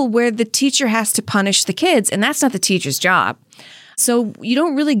to school where the teacher has to punish the kids, and that's not the teacher's job. So you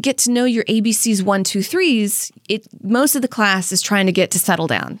don't really get to know your ABCs 1, 2, 3s. Most of the class is trying to get to settle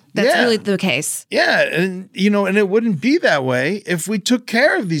down. That's really the case. Yeah. And, you know, and it wouldn't be that way if we took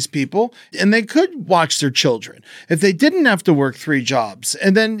care of these people and they could watch their children. If they didn't have to work 3 jobs.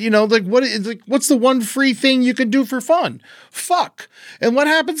 And then, you know, like what's the one free thing you can do for fun? Fuck. And what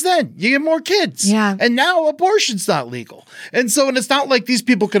happens then? You get more kids. Yeah. And now abortion's not legal. And so, and it's not like these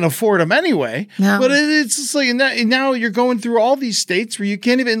people can afford them anyway. No. But it's just like, and now you're going through all these states where you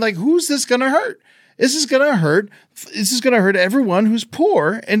can't even, like, who's this going to hurt? This is going to hurt everyone who's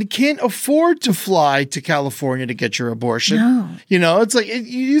poor and can't afford to fly to California to get your abortion. No. You know, it's like,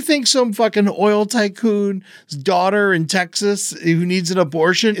 you think some fucking oil tycoon's daughter in Texas who needs an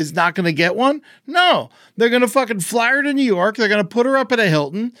abortion is not going to get one? No. They're going to fucking fly her to New York. They're going to put her up at a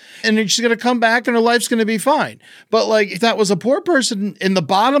Hilton and then she's going to come back and her life's going to be fine. But like, if that was a poor person in the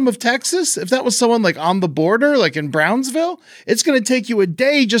bottom of Texas, if that was someone like on the border, like in Brownsville, it's going to take you a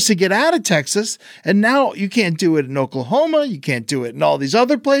day just to get out of Texas. And now you can't do it in Oklahoma. You can't do it in all these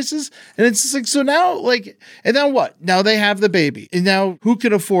other places. And it's just like, so now like, and now what? Now they have the baby. And now who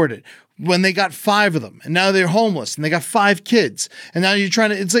can afford it? When they got 5 of them and now they're homeless and they got 5 kids. And now you're trying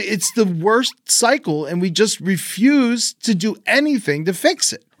to, it's like, it's the worst cycle. And we just refuse to do anything to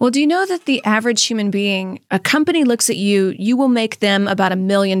fix it. Well, do you know that the average human being, a company looks at you, you will make them about $1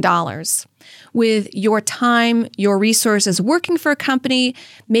 million. With your time, your resources working for a company,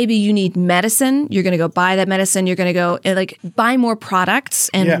 maybe you need medicine. You're going to go buy that medicine. You're going to go like buy more products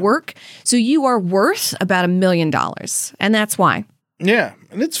and work. So you are worth about $1 million. And that's why. Yeah.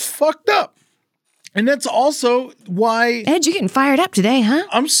 And it's fucked up. And that's also why... Ed, you're getting fired up today, huh?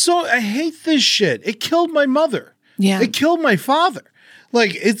 I hate this shit. It killed my mother. Yeah. It killed my father.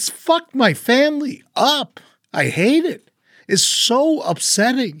 Like, it's fucked my family up. I hate it. It's so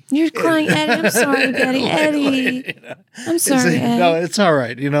upsetting. You're crying, Eddie. I'm sorry, Betty. Eddie. I'm sorry, Eddie. No, it's all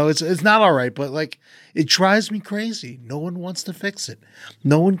right. You know, it's not all right, but like, it drives me crazy. No one wants to fix it.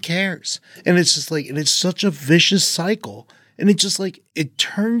 No one cares. And it's just like, and it's such a vicious cycle. And it just like, it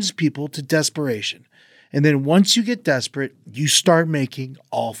turns people to desperation. And then once you get desperate, you start making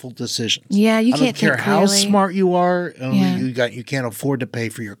awful decisions. Yeah, you I can't don't care think how clearly. smart you are. Yeah. You can't afford to pay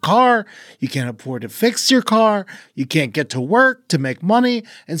for your car. You can't afford to fix your car. You can't get to work to make money.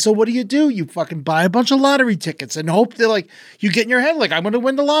 And so what do? You fucking buy a bunch of lottery tickets and hope that like you get in your head like I'm going to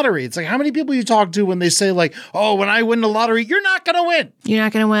win the lottery. It's like how many people you talk to when they say like, "Oh, when I win the lottery, you're not going to win. You're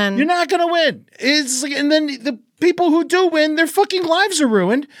not going to win. You're not going to win." It's like, and then the people who do win, their fucking lives are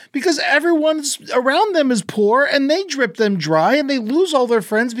ruined because everyone's around them is poor and they drip them dry and they lose all their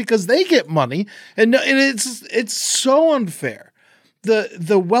friends because they get money. And it's so unfair.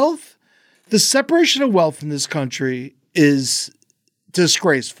 The wealth, the separation of wealth in this country is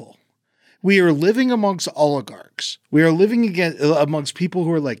disgraceful. We are living amongst oligarchs. We are living again amongst people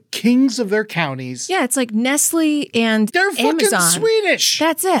who are like kings of their counties. Yeah, it's like Nestle and They're fucking Amazon. Swedish.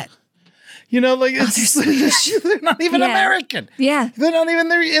 That's it. You know, like they're not even Yeah. American. Yeah. They're not even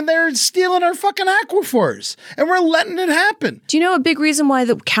there, and they're stealing our fucking aquifers, and we're letting it happen. Do you know a big reason why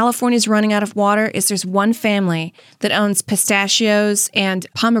California is running out of water is there's one family that owns pistachios and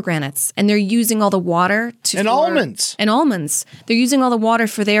pomegranates, and they're using all the water And almonds. And almonds. They're using all the water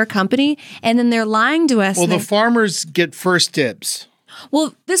for their company, and then they're lying to us. Well, and the farmers get first dibs.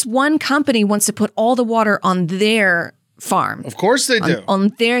 well, this one company wants to put all the water on their farm. Of course they do. On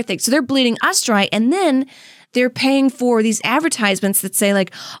their thing. So they're bleeding us dry. And then they're paying for these advertisements that say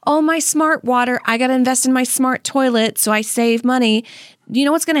like, oh, my smart water, I got to invest in my smart toilet so I save money. You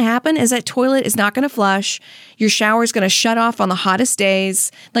know what's going to happen is that toilet is not going to flush. Your shower is going to shut off on the hottest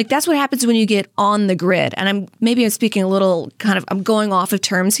days. Like that's what happens when you get on the grid. And I'm speaking a little I'm going off of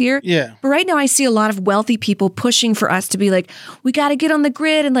terms here. Yeah. But right now I see a lot of wealthy people pushing for us to be like, we got to get on the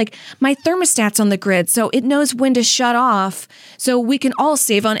grid and like my thermostat's on the grid. So it knows when to shut off so we can all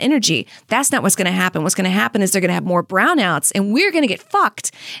save on energy. That's not what's going to happen. What's going to happen is they're going to have more brownouts and we're going to get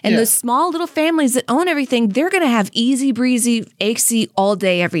fucked. And Yeah. those small little families that own everything, they're going to have easy breezy, AC all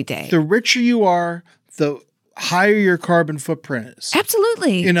day, every day. The richer you are, the higher your carbon footprint is.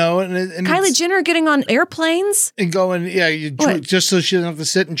 Absolutely. You know, and Kylie it's- Jenner getting on airplanes. and going, What? just so she doesn't have to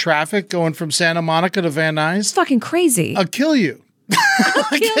sit in traffic going from Santa Monica to Van Nuys. It's fucking crazy. I'll kill you.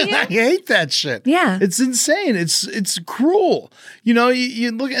 kill you? I hate that shit. Yeah. It's insane. It's cruel. You know,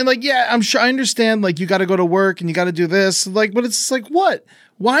 you look and like, yeah, I'm sure I understand like you got to go to work and you got to do this. Like, but it's just like, what?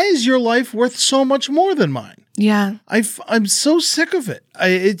 Why is your life worth so much more than mine? Yeah. I'm so sick of it.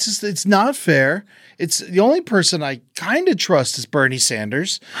 It's not fair. It's the only person I kind of trust is Bernie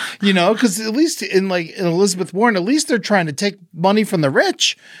Sanders, you know, because at least in Elizabeth Warren, at least they're trying to take money from the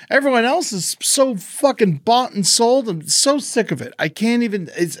rich. Everyone else is so fucking bought and sold. I'm so sick of it. I can't even.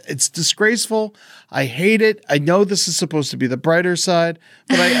 It's disgraceful. I hate it. I know this is supposed to be the brighter side,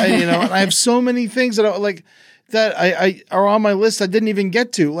 but I I have so many things that I are on my list I didn't even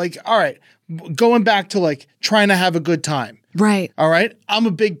get to. Like, all right, going back to like trying to have a good time. Right. All right. I'm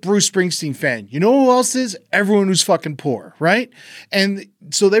a big Bruce Springsteen fan. You know who else is? Everyone who's fucking poor. Right. And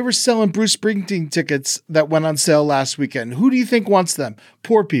so they were selling Bruce Springsteen tickets that went on sale last weekend. Who do you think wants them?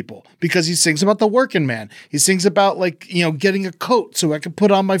 Poor people. Because he sings about the working man. He sings about like, getting a coat so I can put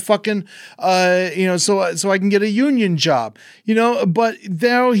on my fucking, so I can get a union job, but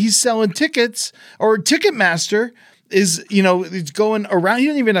now he's selling tickets, or Ticketmaster is, it's going around. He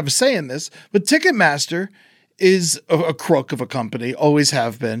doesn't even have a say in this, but Ticketmaster is a crook of a company, always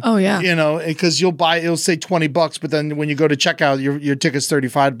have been. Oh, yeah. Because it'll say $20, but then when you go to checkout, your ticket's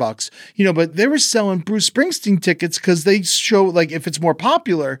 $35. But they were selling Bruce Springsteen tickets because they show like if it's more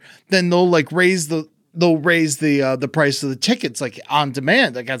popular, then they'll like raise the price of the tickets like on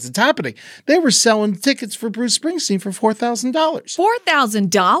demand, like as it's happening. They were selling tickets for Bruce Springsteen for $4,000.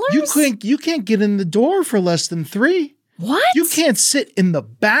 $4,000? You can't get in the door for less than $3,000. What? You can't sit in the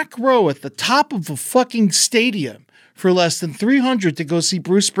back row at the top of a fucking stadium for less than $300 to go see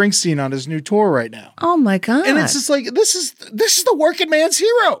Bruce Springsteen on his new tour right now. Oh my God. And it's just like, this is the working man's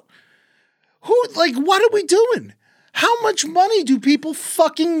hero. What are we doing? How much money do people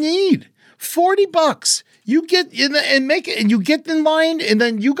fucking need? $40. You get in and make it, and you get in line, and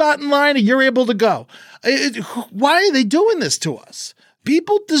then you got in line and you're able to go. Why are they doing this to us?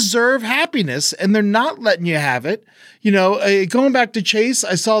 People deserve happiness, and they're not letting you have it. Going back to Chase,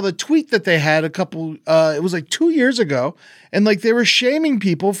 I saw the tweet that they had it was like 2 years ago, and like they were shaming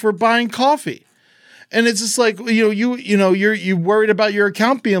people for buying coffee. And it's just like, you're worried about your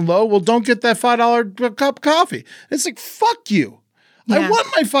account being low. Well, don't get that $5 cup of coffee. It's like, fuck you. Yeah. I want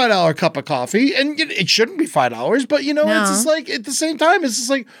my $5 cup of coffee, and it shouldn't be $5, but it's just like at the same time, it's just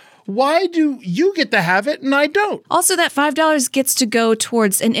like, why do you get to have it and I don't? Also, that $5 gets to go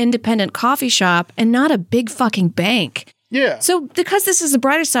towards an independent coffee shop and not a big fucking bank. Yeah. So because this is the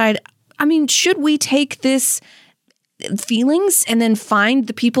brighter side, I mean, should we take this feelings and then find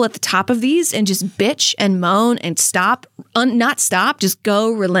the people at the top of these and just bitch and moan and not stop, just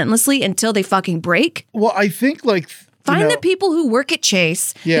go relentlessly until they fucking break? Well, I think like find the people who work at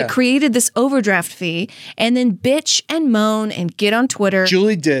Chase that created this overdraft fee and then bitch and moan and get on Twitter.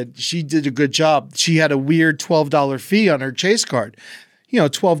 Julie did. She did a good job. She had a weird $12 fee on her Chase card. You know,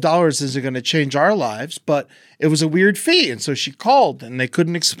 $12 isn't going to change our lives, but it was a weird fee. And so she called and they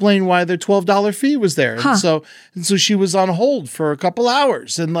couldn't explain why their $12 fee was there. And so she was on hold for a couple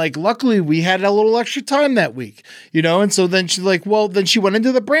hours. And like, luckily we had a little extra time that week, you know? And so then she then she went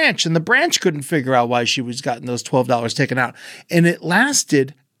into the branch and the branch couldn't figure out why she was gotten those $12 taken out. And it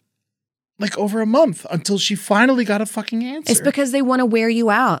lasted like over a month until she finally got a fucking answer. It's because they want to wear you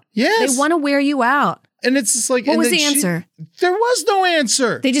out. Yes. They want to wear you out. And it's just like, what was the answer? There was no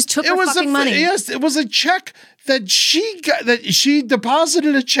answer. They just took her fucking money. Yes, it was a check that she got, that she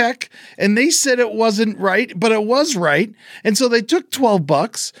deposited a check, and they said it wasn't right, but it was right, and so they took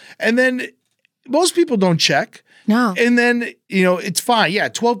 $12, and then most people don't check. No, and then it's fine. Yeah,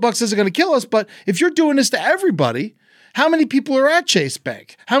 $12 isn't going to kill us, but if you're doing this to everybody. How many people are at Chase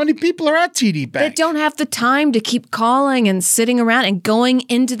Bank? How many people are at TD Bank? They don't have the time to keep calling and sitting around and going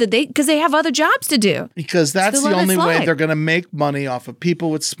into the day because they have other jobs to do. Because that's the only way they're going to make money off of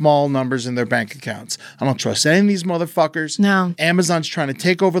people with small numbers in their bank accounts. I don't trust any of these motherfuckers. No. Amazon's trying to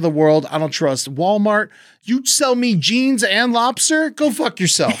take over the world. I don't trust Walmart. You sell me jeans and lobster? Go fuck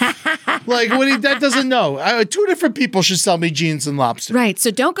yourself. That doesn't know. Two different people should sell me jeans and lobster. Right. So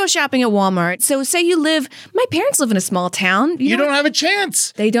don't go shopping at Walmart. So say my parents live in a small town. You don't have a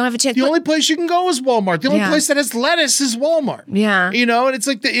chance. They don't have a chance. The only place you can go is Walmart. The only place that has lettuce is Walmart. Yeah. And it's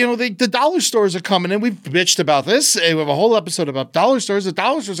like the dollar stores are coming in. We've bitched about this. We have a whole episode about dollar stores. The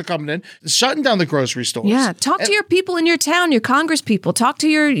dollar stores are coming in, shutting down the grocery stores. Yeah. Talk to your people in your town, your Congress people. Talk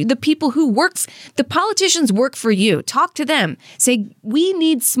to the people who the politicians work for you. Talk to them. Say, we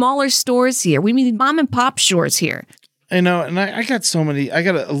need smaller stores here. We need mom and pop stores here. I know, and I got so many. I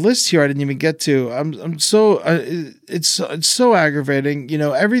got a list here I didn't even get to. I'm so it's so aggravating.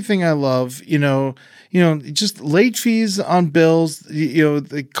 Everything I love. Just late fees on bills.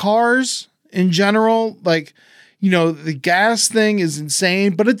 The cars in general, like. The gas thing is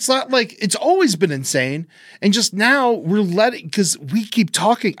insane, but it's not like it's always been insane. And just now because we keep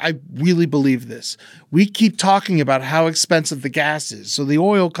talking. I really believe this. We keep talking about how expensive the gas is. So the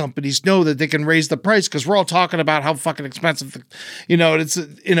oil companies know that they can raise the price because we're all talking about how fucking expensive, I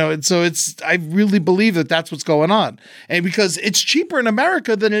really believe that that's what's going on. And because it's cheaper in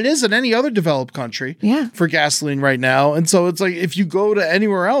America than it is in any other developed country for gasoline right now. And so it's like, if you go to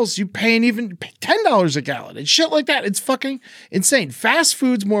anywhere else, you paying even $10 a gallon and shit like that. It's fucking insane. Fast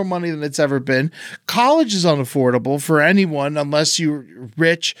food's more money than it's ever been. College is unaffordable for anyone unless you're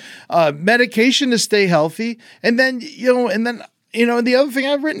rich. Medication to stay healthy. And then, the other thing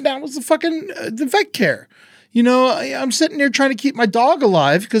I've written down was the vet care. I'm sitting there trying to keep my dog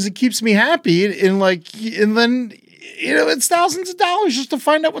alive because it keeps me happy. And then it's thousands of dollars just to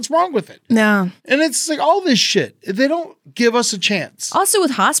find out what's wrong with it. No. And it's like all this shit. They don't give us a chance. Also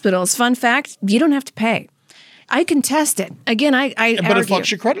with hospitals, fun fact, you don't have to pay. I can test it. Again, but it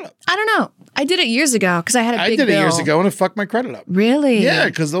fucks your credit up. I don't know. I did it years ago because I had a big bill. I did it years ago and it fucked my credit up. Really? Yeah,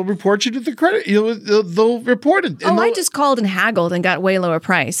 because they'll report you to the credit. They'll report it. I just called and haggled and got way lower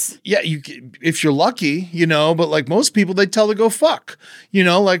price. Yeah, if you're lucky, but like most people, they tell to go fuck.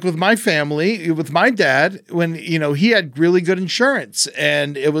 Like with my family, with my dad, when, he had really good insurance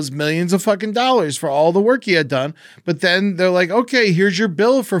and it was millions of fucking dollars for all the work he had done. But then they're like, okay, here's your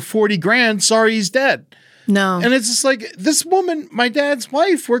bill for $40,000. Sorry, he's dead. No. And it's just like, this woman, my dad's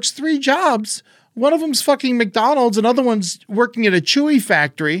wife, works 3 jobs. One of them's fucking McDonald's, another one's working at a Chewy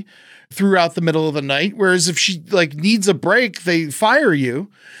factory throughout the middle of the night. Whereas if she needs a break, they fire you,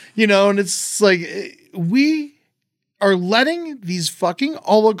 and it's like, we are letting these fucking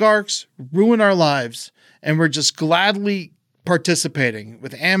oligarchs ruin our lives. And we're just gladly participating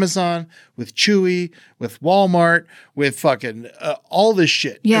with Amazon, with Chewy, with Walmart, with fucking all this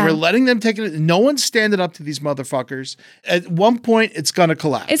shit. Yeah. And we're letting them take it. No one's standing up to these motherfuckers. At one point, it's going to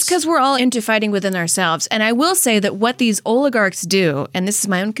collapse. It's because we're all into fighting within ourselves. And I will say that what these oligarchs do, and this is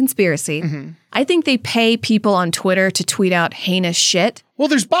my own conspiracy, I think they pay people on Twitter to tweet out heinous shit. Well,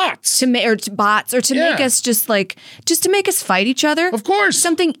 there's bots. To make us just to make us fight each other. Of course.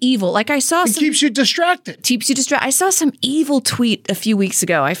 Something evil. Like I saw It keeps you distracted. I saw some evil tweet a few weeks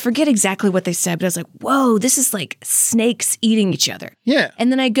ago. I forget exactly what they said, but I was like, whoa, this is like snakes eating each other. Yeah.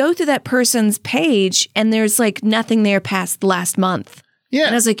 And then I go through that person's page and there's like nothing there past last month. Yeah.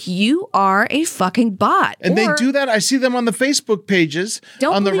 And I was like, you are a fucking bot. And they Or do that. I see them on the Facebook pages.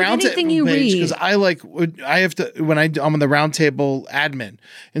 Don't on the believe round anything table you page, read. because I have to when I'm on the roundtable admin,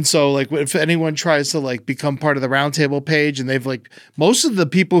 and so like if anyone tries to like become part of the roundtable page, and they've like most of the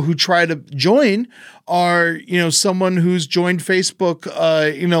people who try to join are someone who's joined Facebook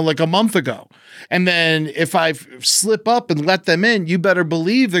like a month ago. And then if I slip up and let them in, you better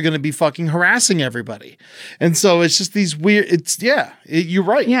believe they're going to be fucking harassing everybody. And so it's just these weird, you're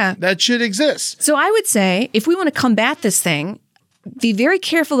right. Yeah. That shit exists. So I would say if we want to combat this thing, be very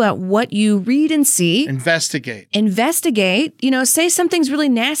careful about what you read and see. Investigate. Say something's really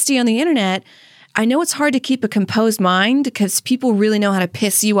nasty on the internet. I know it's hard to keep a composed mind because people really know how to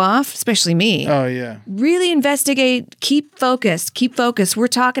piss you off, especially me. Oh, yeah. Really investigate. Keep focused. We're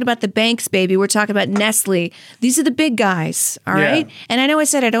talking about the banks, baby. We're talking about Nestle. These are the big guys, all right? And I know I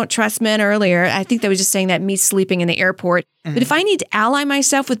said I don't trust men earlier. I think that was just saying that me sleeping in the airport. Mm-hmm. But if I need to ally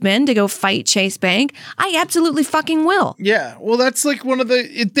myself with men to go fight Chase Bank, I absolutely fucking will. Yeah. Well, that's like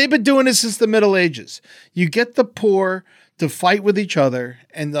they've been doing this since the Middle Ages. You get the poor to fight with each other,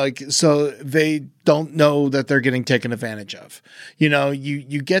 and so they don't know that they're getting taken advantage of.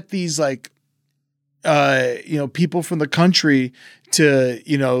 You get these people from the country to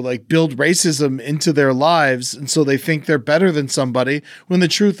build racism into their lives, and so they think they're better than somebody when the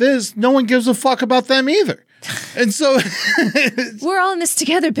truth is no one gives a fuck about them either. And so we're all in this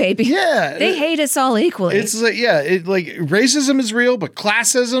together, baby. Yeah. They hate us all equally. It's racism is real, but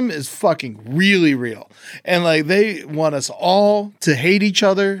classism is fucking really real. And they want us all to hate each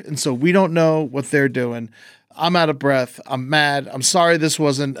other. And so we don't know what they're doing. I'm out of breath. I'm mad. I'm sorry this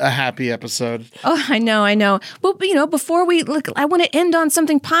wasn't a happy episode. Oh, I know. Well, before we look, I want to end on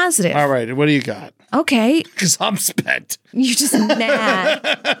something positive. All right. What do you got? Okay. Because I'm spent. You're just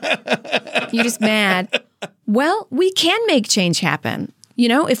mad. Well, we can make change happen.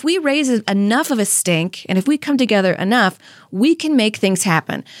 If we raise enough of a stink and if we come together enough, we can make things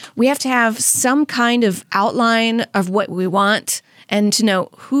happen. We have to have some kind of outline of what we want and to know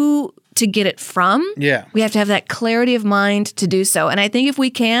who to get it from. Yeah. We have to have that clarity of mind to do so. And I think if we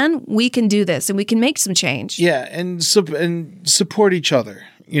can do this and we can make some change. Yeah. And support each other.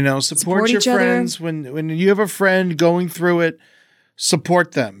 Support your friends. When you have a friend going through it,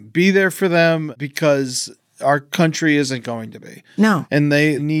 support them. Be there for them because our country isn't going to be. No. And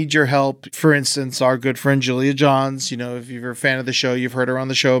they need your help. For instance, our good friend Julia Johns, if you're a fan of the show, you've heard her on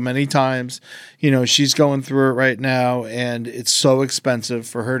the show many times. She's going through it right now, and it's so expensive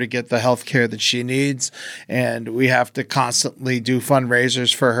for her to get the health care that she needs. And we have to constantly do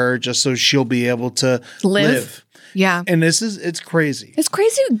fundraisers for her just so she'll be able to live. Yeah. And it's crazy. It's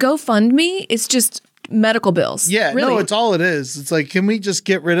crazy. GoFundMe is just medical bills. Yeah, really. no, it's all it is. It's like, can we just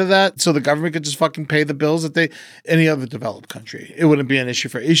get rid of that so the government could just fucking pay the bills that any other developed country? It wouldn't be an issue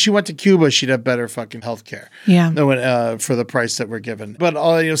for her. If she went to Cuba, she'd have better fucking health care. Yeah. For the price that we're given.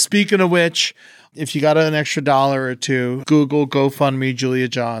 But speaking of which, if you got an extra $1 or $2, Google GoFundMe Julia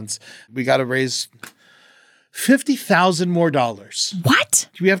Johns. We got to raise $50,000 more. What?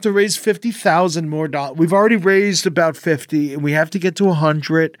 We have to raise $50,000 more. We've already raised about 50, and we have to get to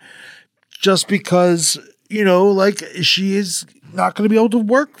 100. Just because, she is not going to be able to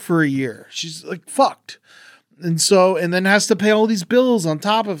work for a year. She's fucked. And then has to pay all these bills on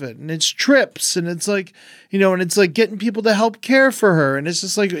top of it. And it's trips. And it's and it's getting people to help care for her. And it's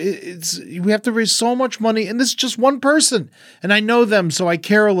just we have to raise so much money. And this is just one person. And I know them, so I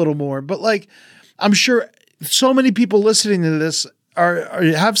care a little more. But I'm sure so many people listening to this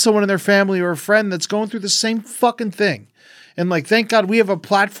have someone in their family or a friend that's going through the same fucking thing. And thank God we have a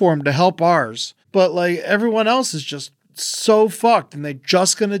platform to help ours. But everyone else is just so fucked and they're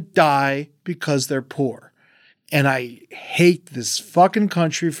just going to die because they're poor. And I hate this fucking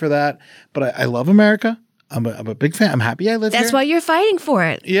country for that. But I love America. I'm a big fan. I'm happy I live here. That's why you're fighting for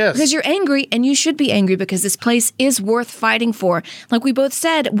it. Yes. Because you're angry, and you should be angry because this place is worth fighting for. Like we both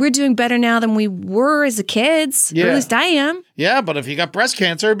said, we're doing better now than we were as kids. Yeah. Or at least I am. Yeah, but if you got breast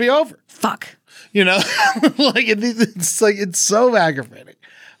cancer, it'd be over. Fuck. It's so aggravating.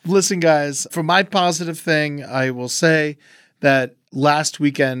 Listen, guys, for my positive thing, I will say that last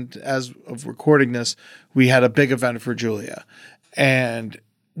weekend, as of recording this, we had a big event for Julia. And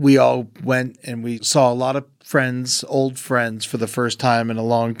we all went and we saw a lot of friends, old friends, for the first time in a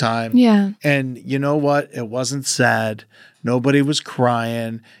long time. Yeah. And you know what? It wasn't sad. Nobody was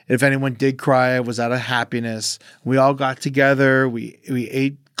crying. If anyone did cry, it was out of happiness. We all got together. We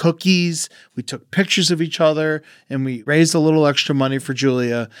ate cookies. We took pictures of each other, and we raised a little extra money for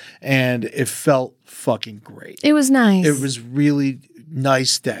Julia, and it felt fucking great. It was nice. It was really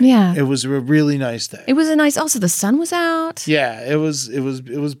nice day. Yeah. It was a really nice day. It was a nice, also the sun was out. Yeah, it was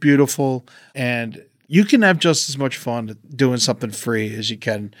beautiful, and you can have just as much fun doing something free as you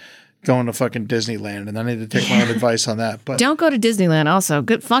can going to fucking Disneyland, and I need to take my own advice on that. But Don't go to Disneyland also.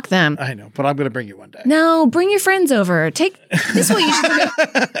 Good, fuck them. I know, but I'm going to bring you one day. No, bring your friends over. This is what you should do.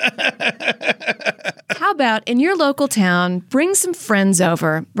 How about in your local town, bring some friends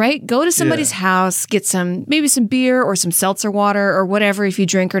over, right? Go to somebody's house, get maybe some beer or some seltzer water or whatever if you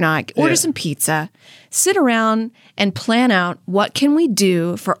drink or not. Order some pizza. Sit around and plan out what can we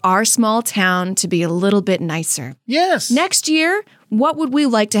do for our small town to be a little bit nicer. Yes. Next year, what would we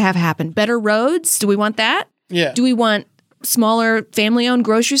like to have happen? Better roads? Do we want that? Yeah. Do we want smaller family-owned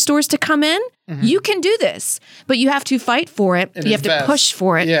grocery stores to come in? Mm-hmm. You can do this, but you have to fight for it. And you have to push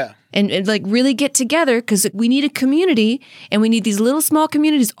for it. Yeah. And like really get together because we need a community and we need these little small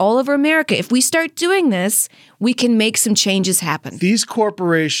communities all over America. If we start doing this, we can make some changes happen. These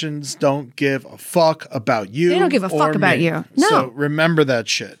corporations don't give a fuck about you. They don't give a fuck about you. No. So remember that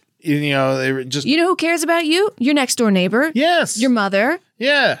shit. You know, they just. You know who cares about you? Your next door neighbor. Yes. Your mother.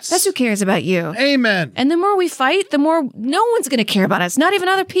 Yes. That's who cares about you. Amen. And the more we fight, the more no one's going to care about us, not even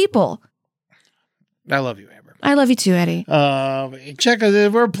other people. I love you, Amber. I love you too, Eddie. Check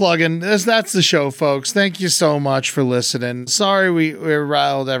us. We're plugging. That's the show, folks. Thank you so much for listening. Sorry we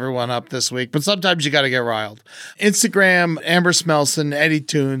riled everyone up this week, but sometimes you got to get riled. Instagram, Amber Smelson, Eddie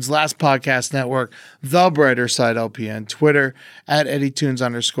Tunes, Last Podcast Network, The Brighter Side LPN, Twitter, @EddieTunes_,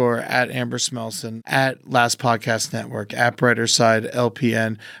 @Amber Smelson, @Last Podcast Network, @Brighter Side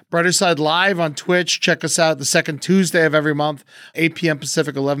LPN. Brighter Side Live on Twitch. Check us out the second Tuesday of every month, 8 p.m.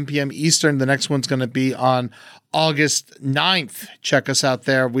 Pacific, 11 p.m. Eastern. The next one's going to be on August 9th. Check us out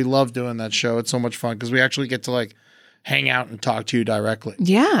there. We love doing that show. It's so much fun because we actually get to like hang out and talk to you directly.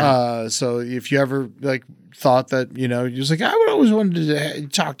 Yeah. So if you ever like thought that, you know, you're just like, I would always wanted to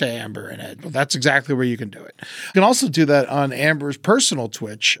talk to Amber and Ed. Well, that's exactly where you can do it. You can also do that on Amber's personal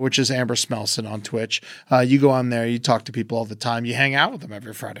Twitch, which is Amber Smelson on Twitch. You go on there, you talk to people all the time. You hang out with them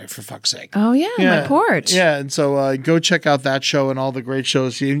every Friday, for fuck's sake. Oh, yeah, my porch. Yeah, and so go check out that show and all the great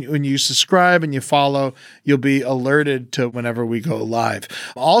shows. When you subscribe and you follow, you'll be alerted to whenever we go live.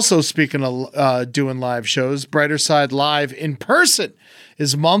 Also, speaking of doing live shows, Brighter Side Live in person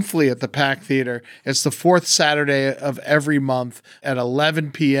is monthly at the Pack Theater. It's the fourth Saturday of every month at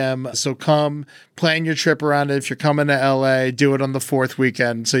 11 p.m. So come plan your trip around it. If you're coming to LA, do it on the fourth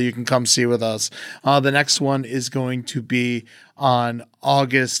weekend so you can come see with us. The next one is going to be on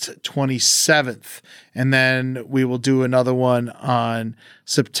August 27th. And then we will do another one on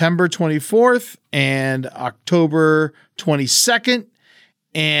September 24th and October 22nd.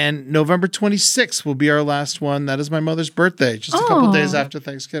 And November 26th will be our last one. That is my mother's birthday, just a couple days after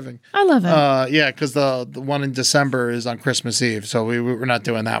Thanksgiving. I love it. Yeah, because the one in December is on Christmas Eve, so we're not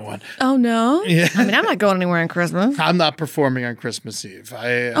doing that one. Oh, no? Yeah. I mean, I'm not going anywhere on Christmas. I'm not performing on Christmas Eve.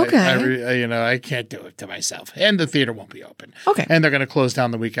 I can't do it to myself. And the theater won't be open. Okay. And they're going to close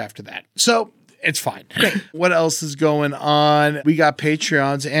down the week after that. So it's fine. What else is going on? We got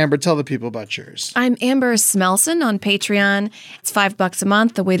Patreons. Amber, tell the people about yours. I'm Amber Smelson on Patreon. It's $5 a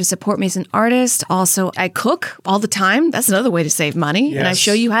month, the way to support me as an artist. Also, I cook all the time. That's another way to save money. Yes. And I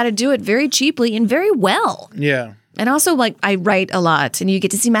show you how to do it very cheaply and very well. Yeah. And also, like, I write a lot, and you get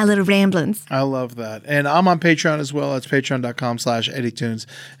to see my little ramblings. I love that. And I'm on Patreon as well. It's patreon.com/EddieTunes.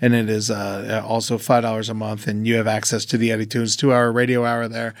 And it is also $5 a month. And you have access to the Eddie Tunes 2-hour radio hour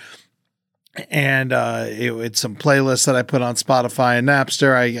there. And it's some playlists that I put on Spotify and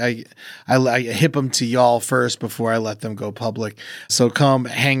Napster. I hip them to y'all first before I let them go public. So come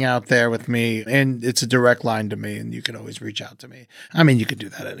hang out there with me, and it's a direct line to me, and you can always reach out to me. I mean, you could do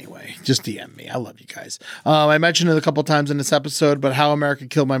that anyway. Just DM me. I love you guys. I mentioned it a couple times in this episode, but How America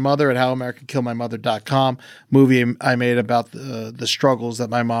Killed My Mother at HowAmericaKilledMyMother.com, movie I made about the struggles that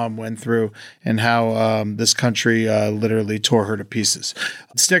my mom went through and how this country literally tore her to pieces.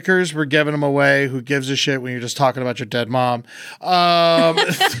 Stickers, we're giving them away. Who gives a shit when you're just talking about your dead mom?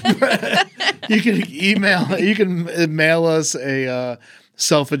 You can mail us a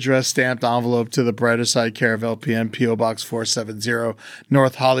self-addressed stamped envelope to the Brighter Side care of LPN, P.O. Box 470,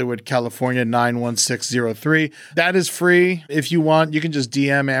 North Hollywood, California 91603. That is free. If you want, you can just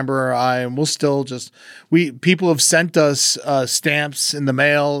DM Amber or I, and we'll still people have sent us stamps in the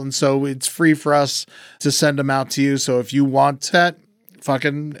mail, and so it's free for us to send them out to you. So if you want that,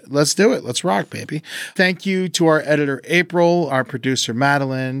 let's do it. Let's rock, baby. Thank you to our editor, April, our producer,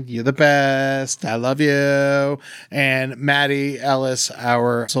 Madeline. You're the best. I love you. And Maddie Ellis,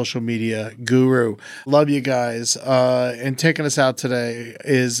 our social media guru. Love you guys. And taking us out today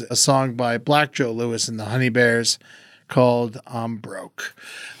is a song by Black Joe Lewis and the Honey Bears called I'm Broke.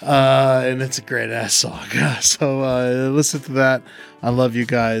 And it's a great ass song. So listen to that. I love you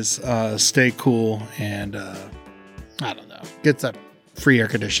guys. Stay cool. And I don't know. Get that free air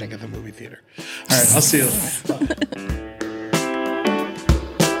conditioning at the movie theater. All right. I'll see you later. Bye.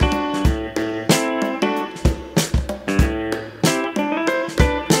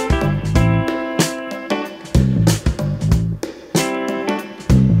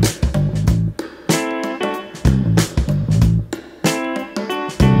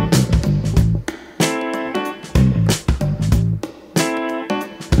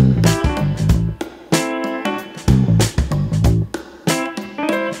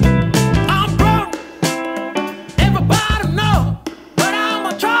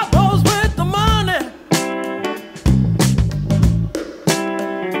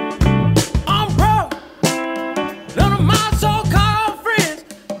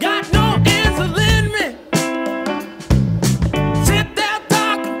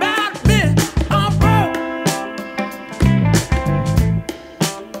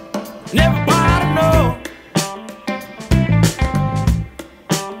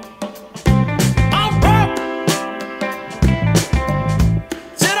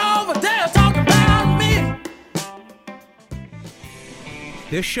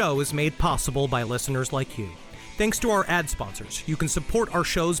 This show is made possible by listeners like you. Thanks to our ad sponsors, you can support our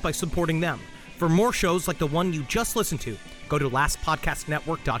shows by supporting them. For more shows like the one you just listened to, go to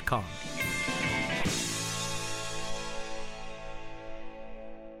lastpodcastnetwork.com.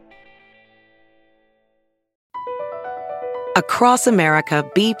 Across America,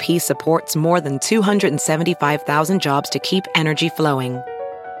 BP supports more than 275,000 jobs to keep energy flowing.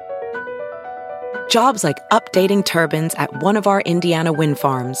 Jobs like updating turbines at one of our Indiana wind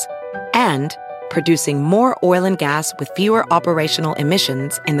farms and producing more oil and gas with fewer operational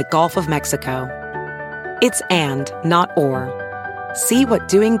emissions in the Gulf of Mexico. It's and, not or. See what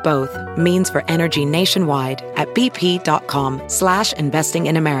doing both means for energy nationwide at bp.com/investing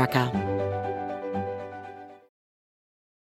in America.